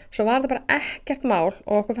svo var þetta bara ekkert mál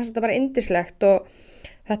og okkur fannst þetta bara yndislegt og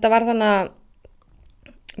þetta var þannig að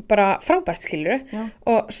bara frábært skilur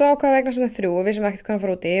og svo ákvaða vegna sem 3 og við sem ekkert kannan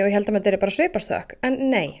fara út í og ég held að þetta er bara svipastökk en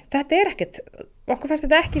nei, þetta er ekkert okkur fannst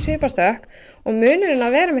þetta ekki svipastökk og munurinn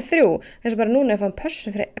að vera með 3 eins og bara núna ef hann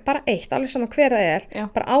pössu fyrir bara 1 alveg sama hver það er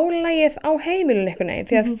bara álagið á heimilun einhvern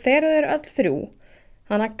veginn því að þeir eru öll 3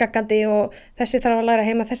 hann er gaggandi og þessi þarf að læra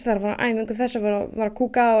heima þessi þarf að fara æfingu þessi þarf að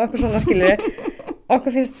kúka og eitthvað svona skilur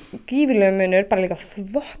okkur finnst gífurlega munur bara líka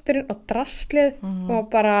þvotturinn og draslið og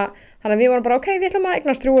bara, þannig að við vorum bara ok, við ætlum að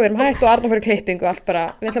eignast 3 við erum hægt og Arnór fyrir klippingu og allt bara,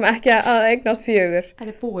 við ætlum ekki að eignast 4 Þetta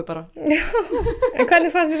er búið bara En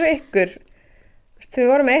hvernig fannst þið svo ykkur?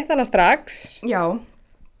 Þið voru með 1 annað strax Já,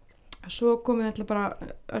 svo komum við ætla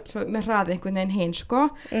bara öll með hraði einhvern veginn hinn sko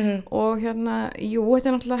og jú,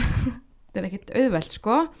 þetta er náttúrulega þetta er ekkert auðvelt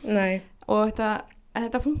sko Nei. Og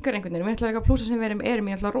þetta funkar einhvern veginn, við ætlum ekki að plúsa sem við erum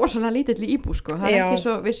í alltaf rosalega lítill íbú sko, það er ekki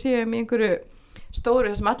svo, við séum í einhverju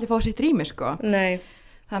stóru sem allir fá sitt rými sko. Nei.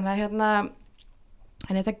 Þannig að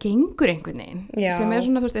en þetta gengur einhvern veginn, sem er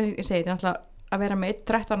svona, þú veist, ég segi þetta alltaf að vera með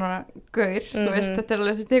 13 ára gaur, þú veist, þetta er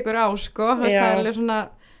alveg sem tekur á sko, það er alveg svona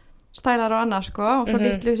stælar og annað sko, og svo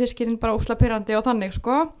litlu sískinin bara úsla pirrandi og þannig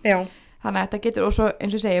sko. Já. Þannig að þetta getur, og svo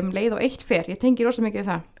eins og ég segi, leið og 1 fer, ég tengi rosa mikið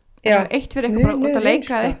það. Eitt fyrir eitthvað bara út að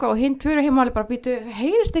leika eða eitthvað og hinn tvöru heima alveg bara býtu,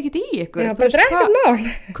 heyrist ekkert í ykkur já, bara ekkert mál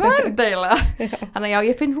hvað er þetta eiginlega þannig að já,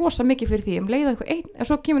 ég finn rosa mikið fyrir því leið og eitthvað og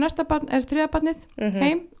svo kemur næsta barn, eða 3. barnið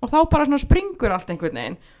heim og þá bara svona springur allt einhvern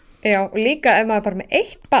veginn já, og líka ef maður bara með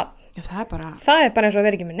 1 barn já, það er bara eins og að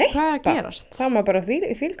vera ekki með neitt hvað er að gerast? þá er maður bara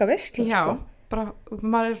fylga veislu já, sko. bara,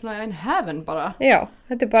 maður er svona in heaven bara já,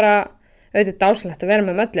 þetta er bara, þetta er dásalegt að vera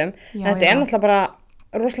með öllum þetta er náttúrulega bara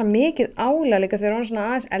rosalega mikið álag líka þegar hún er svona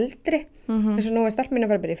aðeins eldri eins og nú er stelp mín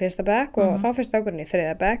að fara að byrja í 1. bekk og þá fyrst ákurinn í 3.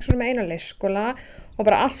 bekk svo er með eina leikskóla og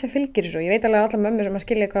bara allt sem fylgir þessu ég veit alveg allar mömmur sem að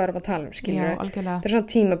skilja hvað við erum að tala um skilur þetta er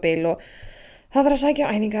svona tímabil og það þarf að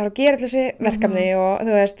sækja á æfingar og gera allir þessi verkefni og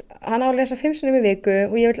þú veist, hann á að lesa 5 sinnum í viku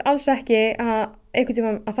og ég vil alls ekki að einhvern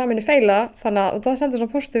tíma að það muni feila þannig að það sendur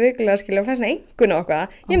svona postu vikulega skilja og fæ svona einhvern og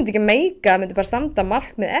okkar ég myndi ekki meika, myndi bara standa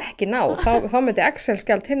markmið ekki ná þá myndi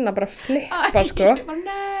Excel-skjald hérna bara flippa sko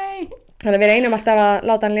þannig að við reynum alltaf að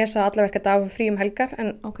láta hann lesa alla verka dag og frí helgar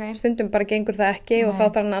en stundum bara gengur það ekki og þá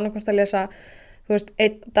þarf hann annarkvæmst að lesa þú veist,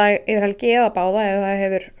 1 dag yfir helgi eða báða ef það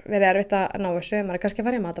hefur verið erfitt að ná þessu maður er kannski að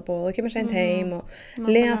fara í matabóð og kemur seint heim og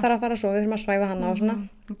Lea þarf að fara svo, við þurfum að svæfa hana og svona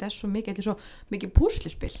þetta er svo mikið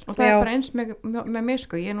púslispill og það er bara eins með mig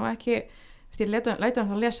sko ég er nú ekki, ég leita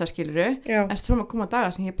hann að lesa skiluru, en stróma að koma að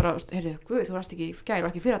daga sem ég bara, heyrðu, guð, þú varst ekki í gær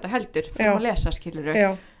og ekki fyrir þetta heldur, fyrir að lesa skiluru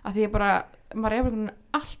að því ég bara, maður er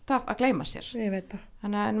alltaf að gleyma sér ég veit það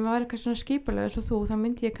þannig að en maður er eitthvað svona skipulega eins og þú þá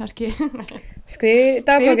myndi ég kannski skrifa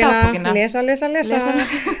dagbókina, lesa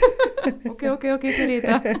ok, fyrir í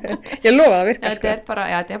þetta ég lofa það virkar sko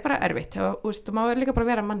þetta er bara erfitt og maður er líka bara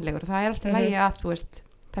að vera mannlegur það er alltaf lægi að, þú veist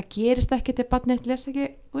það gerist ekki til barnið, lesa ekki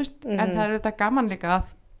en það er þetta gaman líka að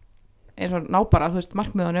eins og ná bara, þú veist,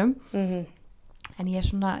 markmiðunum en ég er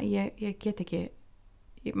svona, ég get ekki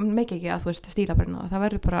meik ekki að, þú veist, stílabrenna það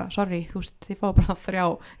verður bara, sorry, þú veist, þið fá bara 3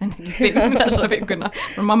 en ekki 5 þessa vikuna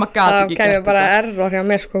og mamma gat ekki gert þetta. Það kemur bara error hjá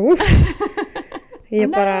mér, sko, ég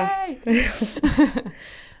bara...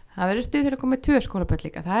 Það verður stuð til að koma með 2 skólaböll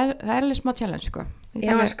líka, það er alveg smá challenge, sko.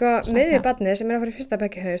 Já, sko, miðju barnið sem að fara í fyrsta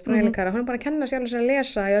bekk í haust, hún er bara að kenna sjálf að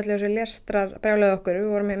lesa í öllu þessu lestrar brjáluðu okkur,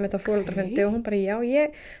 við vorum með þetta fólöldarfundi og hún bara, já,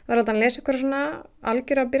 ég var að lesa ykkur svona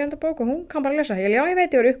algjör að byrjanda bók og hún kann bara lesa. Já, ég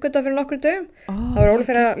veit, ég var uppgötvað fyrir nokkru dögum, það var Óli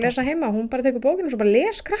fyrir að lesa heima, hún bara tekur bókinu og svo bara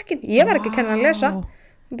les krakkinn, ég var ekki að kenna að lesa,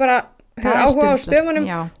 hún bara hefur áhuga á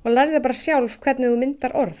stöfunum og lærði bara sjálf hvernig þú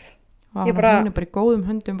myndar orð. Hún er bara í góðum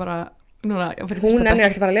höndum bara núna, hún ennir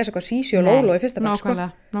ekkert að fara að lesa eitthvað Sísi og Lólo í fyrsta bekk, sko.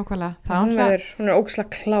 Nákvæmlega. Hún er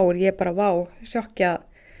ógeðslega klár, ég bara vá, sjokkja.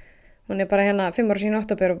 Hún er bara 5 ára sín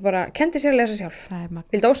október og bara kendi sér að lesa sjálf.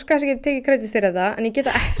 Vildi óska þess ekki tekið kredit fyrir þetta, en ég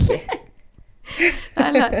geta ekki.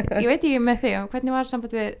 Ég veit ekki með þig, hvernig var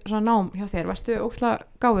samband við svona nám hjá þér? Varstu ógeðslega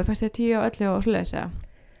gáfuð, fæstu þið 10 og 11 og svoleiðis eða?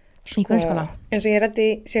 Í grunnskóla? Eins og ég ræddi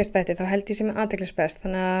í síðasta þætti, þá held ég sem athyglisbest,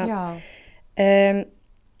 þannig að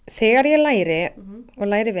þegar ég læri og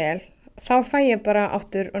læri vel, þá fæ ég bara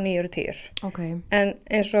 8 og 9 og 10. En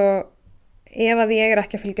eins og ef að ég er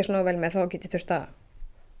ekki að fylgja svona vel með, þá get ég þurft að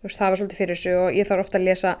það var svolítið fyrir þessu og ég þarf ofta að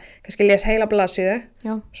kannski lesa heila blaðsíðu,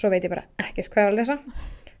 svo veit ég bara ekkert hvað ég var að lesa.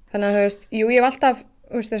 Þannig að þú veist, jú, ég hef alltaf,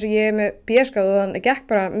 þess að ég er með B-skáð og þannig gekk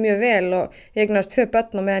bara mjög vel og ég eignast 2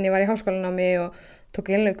 börn á meðan ég var í háskólanámi og tók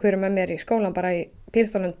innleggur með mér í skólan bara í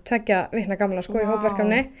bílstólum 2 vikna gamla sko í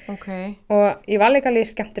hópverkefni og ég var líka alveg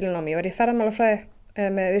skemmtileg námi, ég var í ferðamálafræði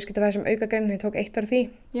með viðskiptafræði sem aukagrein, ég tók 1 ár því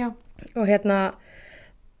og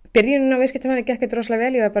byrjunin á viðskiptafræði gekk eitthvað rosalega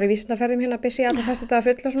vel, ég var bara í vísindaferðum busy alltaf fast þetta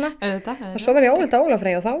full og svona og svo var ég ólega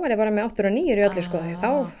ólafræði og þá var ég bara með 8 og 9 í öllu sko, því þá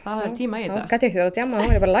tíma í þetta. Þá gæti ég ekki verið að djamma, þá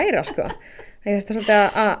var ég bara að læra sko. Ég þurfti svolítið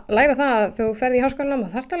að læra það að þú ferð í háskólanám, þú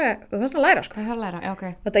þarft að læra sko. Það er að læra, já, ok.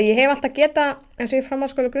 Þetta ég hef alltaf geta, eins og í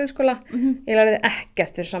framhaldsskóla og grunnskóla, ég læriði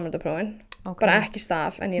ekkert fyrir samræmdaprófin, bara ekki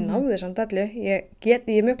staf, en ég náði samt öllu, ég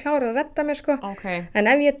er mjög klár að redda mér sko, en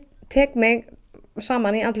ef ég tek mig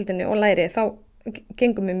saman í andlitinu og læri, þá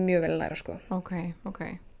gengur mér mjög vel að læra sko. Ok.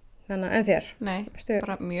 Þannig, en þér? Nei,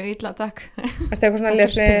 bara mjög illa, takk. Ertu eitthvað svona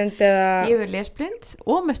lesblind eða? Ég er lesblind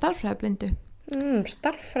og með starffræðiblindu.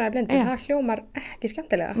 Starffræðiblindu, það hljómar ekki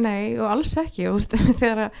skemmtilega. Nei, og alls ekki. Og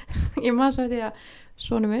þegar ég maður svo því að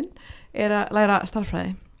sonur minn er að læra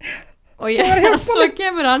starffræði. Og svo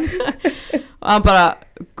kemur hann og hann bara,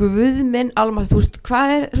 guð minn alma, þú veist,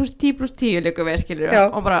 hvað er 10 + 10 líka við, skilur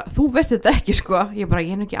og bara, þú veist þetta ekki, sko ég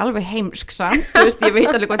er nú ekki alveg heimsk samt, þú veist, ég veit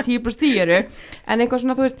alveg hvað 10 + 10 eru, en eitthvað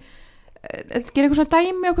svona, þú veist gera eitthvað svona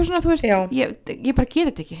dæmi og eitthvað svona, þú veist ég bara get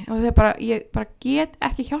þetta ekki og ég bara get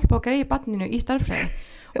ekki hjálpa að greiða barninu í starffræði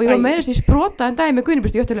og ég var meira þessi sprota en dæmi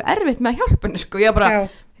Guðnibjörn, ég ætti alveg erfitt með að hjálpa henni, sko ég bara,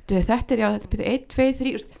 þetta er 1, 2,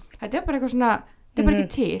 3, þetta er bara eitthvað svona, þetta er bara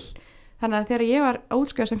ekki til. Þannig að þegar ég var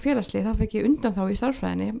útskrifuð sem félagslið þá fekk ég undan þá í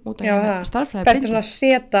starffræðinni út af starffræði. Fæstu svona að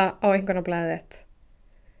seta á einhvern blaðið þitt?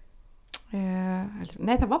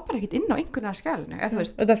 Nei, það var bara ekkert inn á einhverja skjælinu.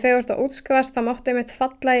 Og þegar þú ert að útskrifast þá máttu ég mitt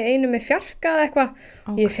falla í einu með fjarka eða eitthvað.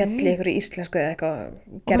 Ég fjalli ykkur í íslensku eða eitthvað,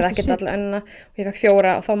 gerði ekkert allir ennuna og ég fekk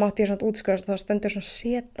 4 og þá mátti ég svona útskrifast og þá stendur svona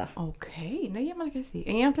seta. Nei, ég man ekki því.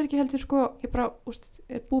 En ég ætla ekki heldur sko, ég bara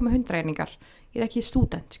er búið með 100 einingar. Ég er ekki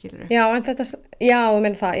stúdent, skilur. Já, en þetta, þú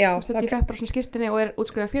meina það, já. Ég fekk bara svona skírtinni og er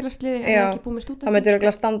útskrifað félagsliði en ég er ekki búið með stúdent. Það myndir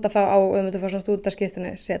örugglega standa þá á, þú myndir fá svona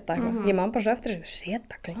stúdentaskírtinni, seta eitthvað. Ég man bara svo eftir þessu,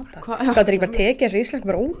 seta, glata. Hvað er ekki bara tekið þessu íslensku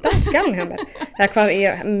bara út af skjálun hjá mér? Eða hvað,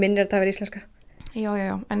 ég minnir þetta að vera íslenska. Já,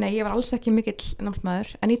 en nei, ég var alls ekki mikill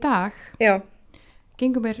námsmaður. En í dag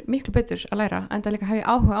gengur mér miklu betur að læra, en það líka hef ég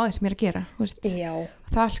áhuga á því sem ég er að gera, þú veist.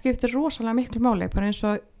 Það skiptir rosalega miklu máli, bara eins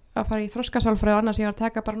og að fara í þroskasálfræði og annars ég var að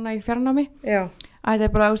taka bara í fjarnámi að þetta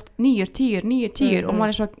er bara 9, 10 og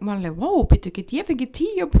maður er svo, wow, get ég fengið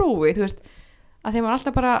 10 prófi, þú veist að þeim var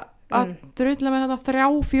alltaf bara að drulla með þetta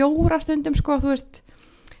 3-4 stundum, sko, þú veist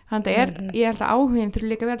þannig ég held að áhugin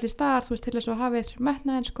þurfi líka að vera allir staðar, þú veist, til þess að hafa þér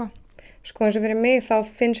metnaðin, sko eins og fyrir mig þá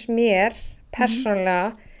finnst mér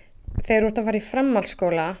persónlega þegar þú ert að fara í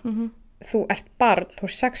framhaldsskóla þú ert barn, þú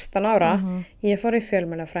er 16 ára ég fór í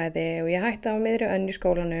fjölmiðlafræði og ég hætti á miðri önn í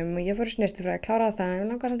skólanum og ég fór í snyrtifræði, kláraði það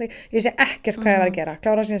ég vissi ekkert hvað ég var að gera,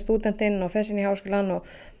 kláraði síðan stúdentinn og fer síðan í háskólan og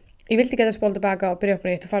ég vildi geta spóla tilbaka og byrja upp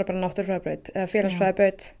með nýtt og fara bara náttúrufræðibraut eða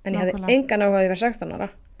félagsfræðibraut en ég hafði engan áhuga að ég var 16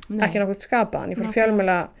 ára ekki nokkuð skapaðan, ég fór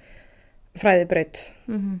fjölmiðlafræðibraut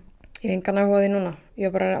ég hef engan áhuga því núna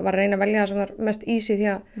ég var að reyna að velja það sem var mest easy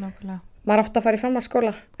því að maður átti að fara í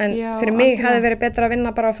framhaldsskóla en fyrir mig hefði verið betra að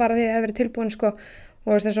vinna bara að fara því að ég hefði verið tilbúin sko og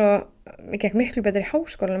veist eins og ég gekk miklu betur í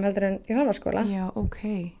háskólanum heldur en í framhaldsskóla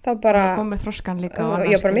þá bara komið þroskan líka og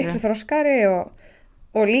ég var bara miklu þroskari og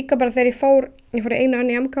og líka bara þegar ég fór í einu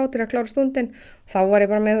önni MK til að klára stundin, þá var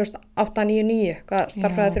ég bara með, 8, 9, 9,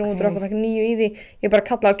 starffræði 300 og fekk 9 í því, ég bara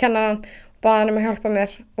kallaði á kennarann, baði hann að hjálpa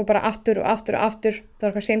mér og bara aftur, það var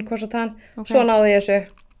eitthvað seinkvorsatan, svo náði ég þessu,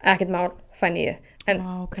 ekkert mál, fæ 9, en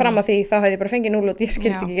fram að því þá hefði ég bara fengið 0 og ég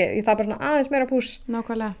skildi ekki, ég það bara svona aðeins meira pús.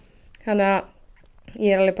 Nákvæmlega. Þannig að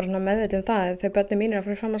ég er alveg bara svona meðvituð það, þau börnin mínir að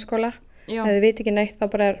fara í framhaldsskóla, ef þau veit ekki neitt þá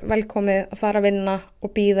bara er velkomið að fara að vinna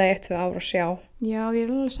og bíða í 1-2 ár og sjá. Já, ég er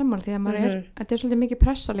alveg sammála því að maður þetta svolítið mikið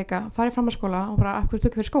pressa líka, fara í framhaldsskóla og bara af hverju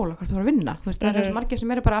tökum fyrir skóla, hvort þú var að vinna, það er þessi margir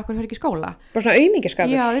sem bara af hverju fyrir ekki skóla. Bara svona aumingiskapur.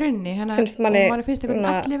 Já, í rauninni, og maður finnst einhvern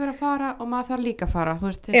allir vera að fara og maður þarf líka að fara,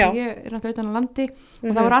 ég er náttúrulega utan á landi og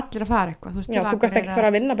það voru allir að fara eitthvað. Já, þú gast ekkert fara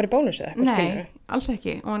að vinna bara í bónusi eitthvað. Nei, alls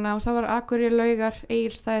ekki, og það var Akureyri, Laugar,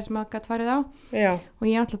 Egilsstaðir sem maður gat farið á og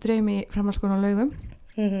ég ætla að dreif mig í framhaldsskólann á Laugum.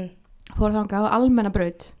 Fór þangað á almenna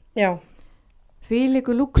braut. Já. Því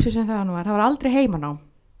líku lúksu sem það var aldrei heimanám.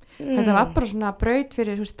 Þetta var bara svona braut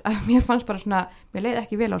fyrir, að mér fannst bara svona, mér leið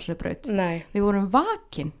ekki vel á þessu braut. Nei. Við vorum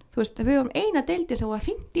vakin, við vorum eina deildi sem var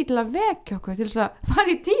hringt í til að vekja okkur til þess að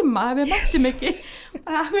fara í tíma, við mættum ekki.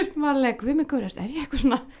 Bara, maður leik, við mig guðrast, er ég eitthvað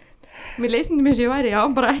svona, mér leið stundum eins og ég væri,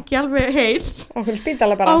 bara ekki alveg heil. Okkur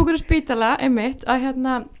spítala bara. Okkur spítala, einmitt,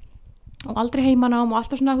 að og aldrei heimanám og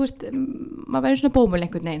alltaf svona, maður verið svona bómul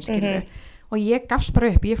einhvern veginn, skilur og ég gafst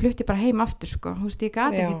bara upp, ég flutti bara heim aftur, ég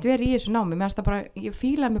gat ekki verið í þessu námi, meðan það bara, ég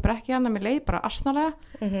fílaði mig bara ekki annað, mér leið bara asnalega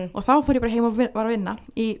og þá fór ég bara heim og var að vinna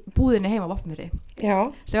í búðinni heima á Vopnafirði,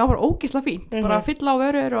 sem var bara ógeðslega fínt, bara að fylla á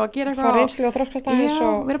vörur og gera eitthvað, fá reynslu og þroskast aðeins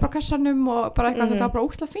og vera bara á kassanum og bara eitthvað, það var bara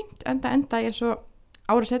ógeðslega fínt, enda ég svo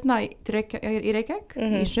árið seinna í Reykjavík,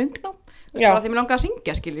 í söngnám, bara því mér langaði að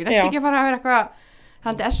syngja, skilur, ég ekki að fara að vera eitthvað.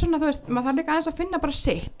 Þannig er svona, maður þarf líka aðeins að finna bara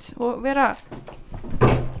sitt og vera...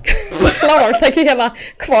 Lára, viltu ekki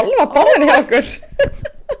hvolfa borðinu hjá okkur?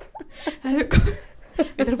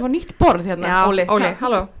 Við þurfum að fá nýtt borð hérna. Já, Óli,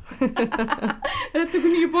 halló. Þetta er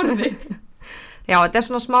nýju borði. Já, þetta er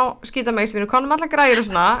svona smá skítamegs, við erum konum allar græjur og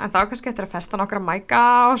svona, en það var kannski eftir að festa nokkra mæka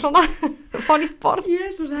og svona, fá nýtt borð.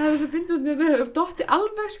 Jésús, það hefur svo fyndið þetta dotti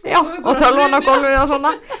alveg, Já, og tölvan á gólfið og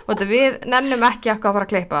svona, og þetta við nennum ekki eitthvað að fara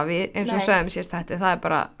að klippa, við eins og sögum síðast þetta, það er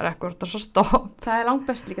bara rekord og svo stopp. Það er langt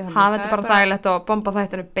best líka þannig. Það er bara þægilegt og bomba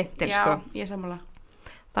þættinu beint til, Já, ég er sammála.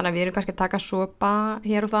 Þannig að við erum kannski að taka sopa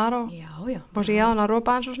hér og þar og svo ég að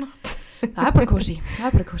ropa eins og svona. Það er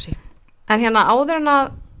bara kósí. En hérna áður en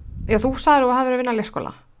að Já, þú sagðir að þú hafði verið að vinna á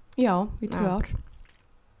leikskóla. Já, í 2 ár.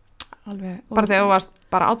 Alveg. Bara þegar þú varst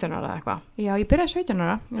bara 18 ára eða eitthvað? Já, ég byrjaði 17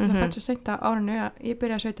 ára. Ég ætla að fætt svo seint á árinu að ég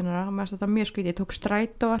byrjaði 17 ára og mér finnst þetta mjög skrítið. Ég tók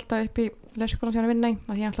strætó alltaf upp í leikskólan sem ég var að vinna í.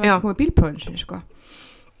 Því ég ætla að koma í bílprófinu sinni,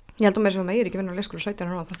 Ég held að mér ekki vinna á leikskóla 17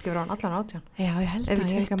 ára, það ekki vera á allan 18. Já, ég held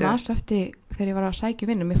að ég maður svo eftir þegar ég var að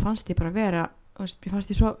sækja vinnu, mér fannst ég bara vera mér fannst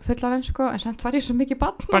ég svo fullarinn en samt var ég svo mikið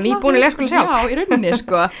barn bara nýbúin í leikskóla sjálf já, í rauninni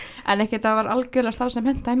en ekki það var algjörlega starf sem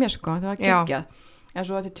hentaði mér það var geggjað en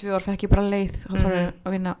svo eftir 2 ár fekk ég bara leið og fór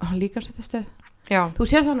að vinna á líkamsræktarstöð þú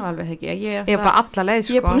sér það nú alveg ekki ég er bara alla leið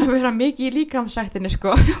ég er búin að vera mikið í líkamsræktinni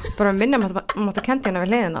bara minna að kendi hérna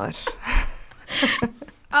við leiðina á þér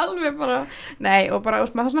alveg bara nei og bara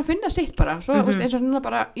maður þarf svona að finna sitt bara svo eins og núna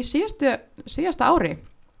bara í síðasta ári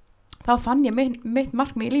þá fann ég mitt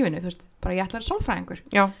markmið í lífinu bara ég ætla að vera sálfræðingur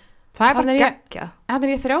já, það er bara geggjað þannig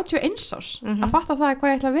er ég 31 árs að fatta það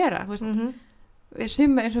hvað ég ætla að vera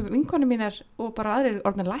sumir eins og vinkonu mínar og bara aðrir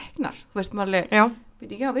orðnir læknar maður alveg,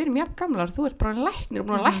 við erum jafn gamlar þú ert bara læknir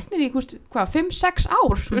og búin að læknir í 5-6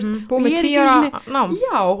 ár búin með 10 ára nám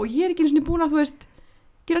já, og ég er ekki eins og búin að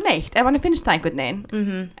gera neitt ef hann finnst það einhvern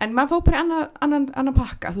veginn en maður fór bara í annan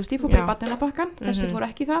pakka ég fór bara í barneinapakkan þessi fór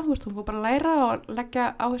ekki það hún fór bara að læra og leggja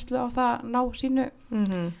áherslu á það ná sínu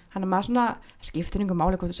hann maður svona skiptir einhver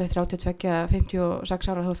máli hvort þú segir 32,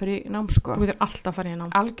 56 ára þá fyrir í nám þú getur alltaf að fara í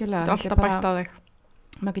nám algjörlega þú getur alltaf bætt á þig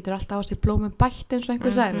maður getur alltaf á sig blómum bætt eins og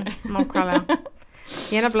einhver sagði nákvæmlega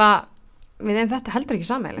ég er nefnilega við þeim þetta heldur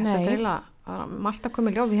ekki sameiginlegt þetta er eiginlega margt að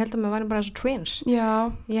koma í ljós við heldum að við værum bara eins og twins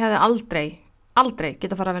ég hefði aldrei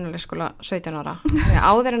geta fara að vinna á leikskóla 17 ára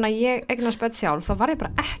áður en að ég eignast börn sjálf þá var ég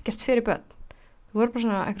bara ekkert fyrir börn þú voru bara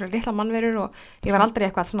svona einhverja litla mannverur og ég var aldrei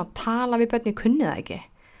eitthvað svona að tala við börn ég kunni það ekki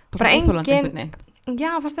bara engin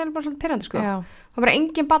já fannst það bara svolítið pirrandi það var bara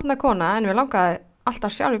engin barnakona en við langaði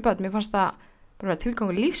alltaf sjálf í börn mér fannst það bara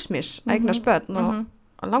tilgangur lífsmis að eignast börn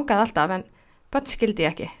og langaði alltaf en börn skildi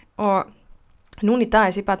ég ekki og núna í dag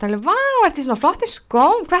ég bara tala vá, ert þið svona flott í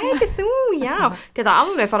skóm hvað heitir þú, já geta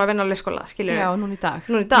alveg fara að vinna á leikskóla, skilur já, núna í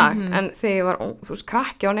dag en þegar ég var, þú veist,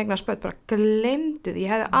 krakki á negna spöld bara glemdu því,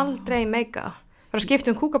 ég hefði aldrei meikað, bara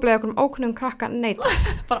skiptum kúkableið okkur ókunnum krakka, neitt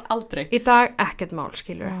bara aldrei í dag ekkert mál,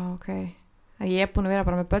 skilur já, ok, að ég búin að vera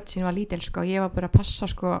bara með börn sín var lítil sko, ég var bara að passa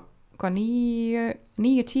sko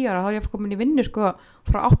 9-10 ára þá ég komin í vinnu sko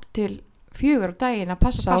frá 8 til 4 á daginn að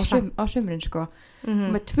passa á sumrin sko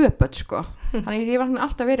með 2 börn sko þannig ég var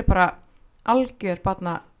alltaf verið bara algjör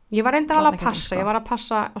barna. Ég var reyndar alveg að passa, sko. Ég var að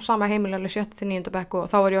passa á sama heimili alveg 7. til 9. bekk og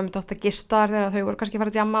þá var ég átt að gista þegar þau voru kannski að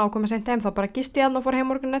fara að djamma og koma seint heim, þá bara gisti ég þarna og fór heim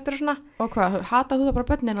morgun eftir og svona. Og hvað, hataðu þú það bara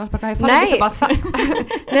börnin og bara Nei,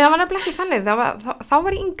 það var nefnilega ekki þannig, þá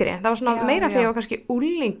var ég yngri, það var svona meira þegar ég var kannski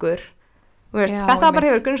úlingur, þetta var bara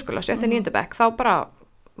þegar grunnskóla, 7. til 9. bekk, þá bara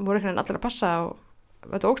voru einhvern veginn allir að passa og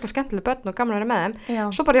þetta var ógeðslega skemmtileg börn og gaman að vera með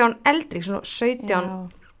þeim, svo bara ég var eldri, svona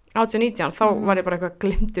 17 18-19, þá var ég bara eitthvað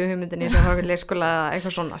glimtu hugmyndinni sem var eitthvað leikskóla eða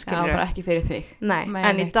eitthvað svona, skilur. Já, bara ekki fyrir þig. Nei,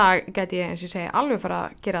 en í dag get ég, eins og ég segi, alveg fara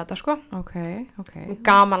að gera þetta, sko. Ok.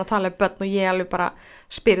 Gaman að tala um börn og ég alveg bara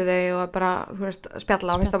spyrir þau og bara, þú veist,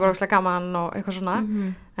 spjalla og finnst það bara ógeðslega gaman og eitthvað svona.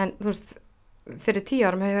 En, þú veist, fyrir 10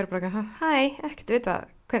 árum hefur ég verið bara eitthvað, hæ, ekkert vita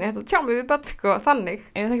hvernig ég ætla að tjá mig við börn, sko, þannig.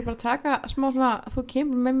 Ef það ekki bara taka smá svona, þú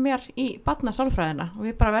kemur með mér í barnasálfræðina og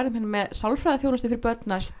við bara verðum hérna með sálfræðaþjónustu fyrir börn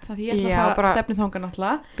næst, það því ég ætla að fara stefnum þangað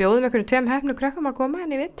náttúrulega. Bjóðum einhverjum 2 hefnum krökkum að koma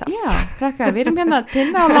henni viðtal. Já, krakkar, við erum hérna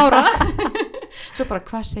Tinna og Lára. Svo bara,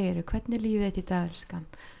 hvað segirðu, hvernig lífið þetta í dag, elskan?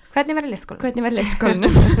 Hvernig verður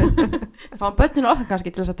leikskólanum? Fáum börninu okkar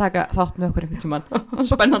kannski til þess að taka þátt með okkur einhvern tímann.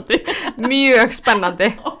 Spennandi. Mjög spennandi.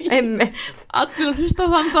 Einmitt. Allir að hlusta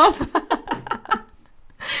á þann þátt.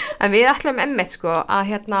 En við ætlum einmitt sko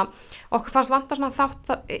að okkur fannst vanta svona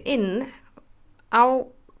þátt inn á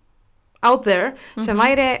out there sem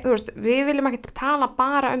væri, þú veist, við viljum ekki tala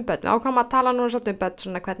bara um börn. Við ákvæmum að tala núna svolítið um börn,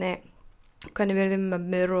 svona hvernig við erum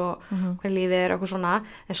mömmur og hvernig lífið er og eitthvað svona,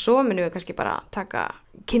 en svo munum við kannski bara taka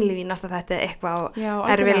kynlíf í næsta þetta eitthvað og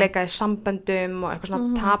erfiðleika í samböndum og eitthvað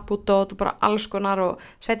svona tabúdót og bara alls konar og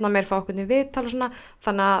seinna meir fá okkur viðtal og svona,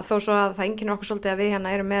 þannig að þó svo að það einkennir okkur svolítið að við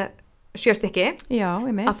hérna erum með 7 stykki,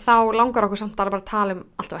 að þá langar okkur samt alveg bara að tala um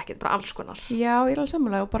allt og ekkert, bara alls konar. Já, ég er alveg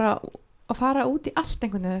sammála og bara að fara út í allt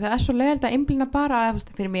einhvern veginn, það er svo leiðilegt að einblína bara,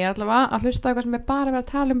 fyrir mér allavega, að hlusta á eitthvað sem er bara verið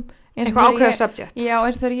að tala um eitthvað ákveða subject. Já,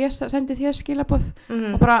 eins og þegar ég sendi þér skilaboð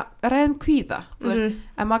og bara ræðum kvíða, þú veist,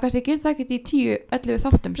 en maður kannski getur það ekki í 10-11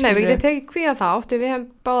 þáttum. Nei, við getum tekið kvíða þátt, við hefum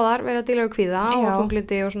báðar verið að díla við kvíða og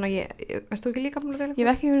þunglindi og svona, ert þú ekki líka búin að díla? Ég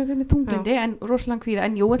hef ekki verið með þunglindi, en rosalega kvíða,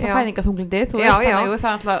 en jú, þetta fæðingaþunglindi, þú veist,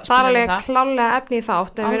 þannig að það er alveg klálega efni í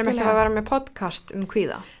þátt, en við erum ekki að vera með podcast um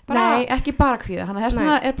kvíða. Nei, ekki bara kvíða, þannig að þess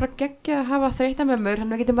vegna er bara geggja að hafa þreytta mömmur,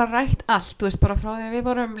 þannig að við getum bara rætt allt, þú veist, bara frá því að við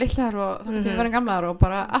vorum litlar og þá getum við verið gamlar og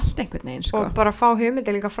bara allt einhvern veginn, sko. Og bara fá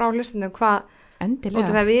hugmyndir líka frá hlustendum hvað, endilega,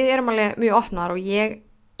 út af það við erum alveg mjög opnar og ég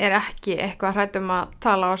er ekki eitthvað hrædd að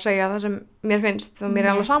tala og segja það sem mér finnst og mér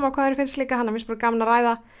er alveg sama hvað þér finnst líka, þannig að mér finnst bara gaman að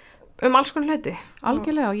ræða alls konar hluti.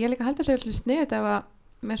 Algjörlega, og ég líka held að segja sniðut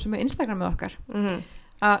með Instagramið okkar,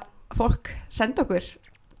 að fólk senda okkur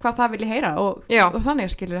hvað það vilji heyra og þannig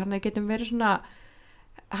skilur, þannig að getum verið svona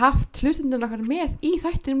haft hlustendun okkar með í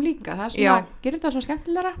þættinum líka, það er svona, gerir þetta svona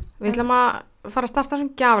skemmtilegra. Við ætlum að fara að starta þessum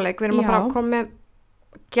gjafleik, við erum að fara að koma með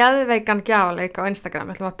geðveikan gjafleik á Instagram,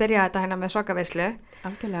 við ætlum að byrja þetta hérna með svakaveislu.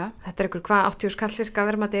 Algjörlega. Þetta er ykkur 80 skall cirka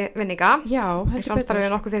verðmæti vinninga. Já, í samstarfi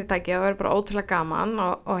við nokkuð fyrirtæki og verður bara ótrúlega gaman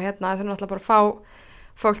og hérna þurfum alltaf bara að fá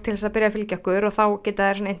fólk til þess að byrja að fylgja okkur og þá geta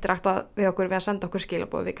þeir svona interakta við okkur við að senda okkur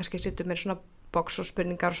skilaboð, við kannski sittum með svona box og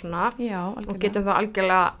spurningar og svona. Já, og getum þá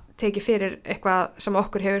algjörlega tekið fyrir eitthvað sem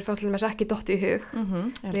okkur hefur þá til dæmis ekki dottið í hug.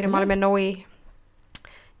 Við erum alveg með nóg í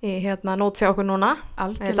nót hjá okkur núna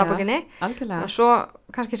í dagbókinni og svo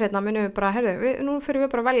kannski seinna munum við bara, nú fyrir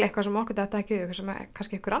við bara að velja eitthvað sem okkur þetta ekki hug sem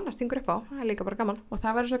kannski ykkur annars stingur upp á, það er líka bara gaman. Og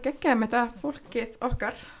það verður svo geggjað með þetta fólkið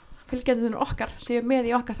okkar, fylgjendunum okkar séu með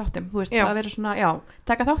í okkar þáttum, þú veist, að vera svona,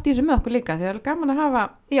 taka þátt í þessu með okkur líka, því það er gaman að hafa.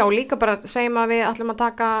 Já, líka bara segjum að við ætlum að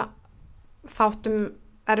taka þáttum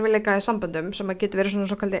erfiðleika í samböndum sem að getur verið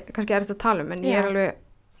svona kannski erfitt að tala um, en ég er alveg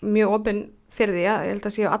mjög opinn fyrir því að ég held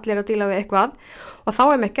að séu allir að díla við eitthvað og þá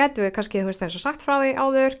getum við kannski, þú veist, eins og sagt frá því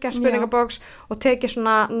áður, gert spurningabox og tekið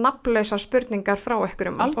svona nafnlausar spurningar frá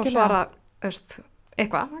einhverjum og svara,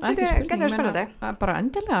 eitthvað, getur verið spennandi. Bara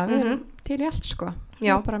endilega, við erum til í allt, sko.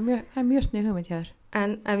 Já. Það er mjög snið hugmynd hjá þér.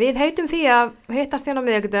 En við heitum því að hittast hérna á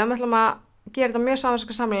miðvikudögum, við ætlum að gera þetta mjög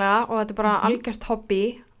samlega og þetta er bara algjört hobby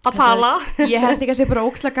að tala. Ég held líka að það sé bara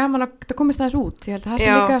ógeðslega gaman að það komist aðeins út. Ég held að það sé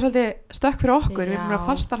líka svolítið stökk fyrir okkur. Við erum bara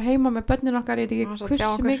fastar heima með börnin okkar, ég veit ekki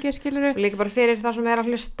hversu mikið skiluru. Og líka bara fyrir það sem er að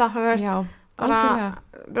hlusta, bara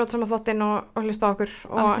brjóta saman þáttinn og hlusta á okkur.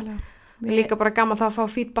 Og líka bara gaman það að fá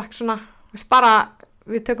feedback svona, bara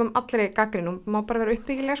við tökum allir í gagnrýnum, má bara vera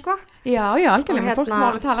uppbyggilega, sko. Já, algjörlega, fólk má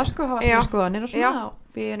alveg tala, sko, hafa sína skoðanir og svona,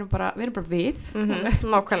 og við erum bara við.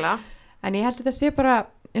 Nákvæmlega. En ég held að þetta sé bara,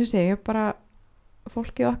 eins og segja, bara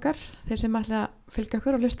fólkið okkar, þeir sem ætla að fylgja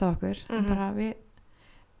okkur og hlusta á okkur, bara við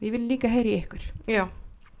viljum líka heyri ykkur. Já,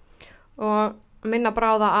 og minna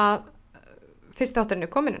bara á það að fyrsti þátturinn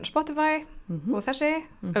komin inn á Spotify og þessi,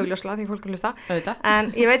 augljóslega því fólk hlusta,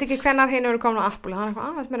 en ég veit ekki hvenær hinn eru komin á Apple, þannig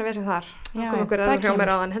að mér að veist þar, kom okkur öðrum hjá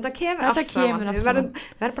mér á þann, þetta kemur allt saman, við verðum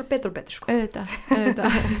bara betur og betur, sko.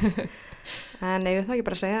 Auðvitað. En ég vil það ekki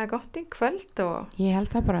bara segja það gott í kvöld og... Ég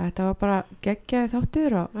held það bara, þetta var bara geggjaði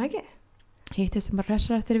þáttur og ekki. Hittist bara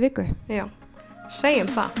hressar eftir í viku. Já,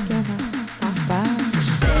 segjum það. Gerum það.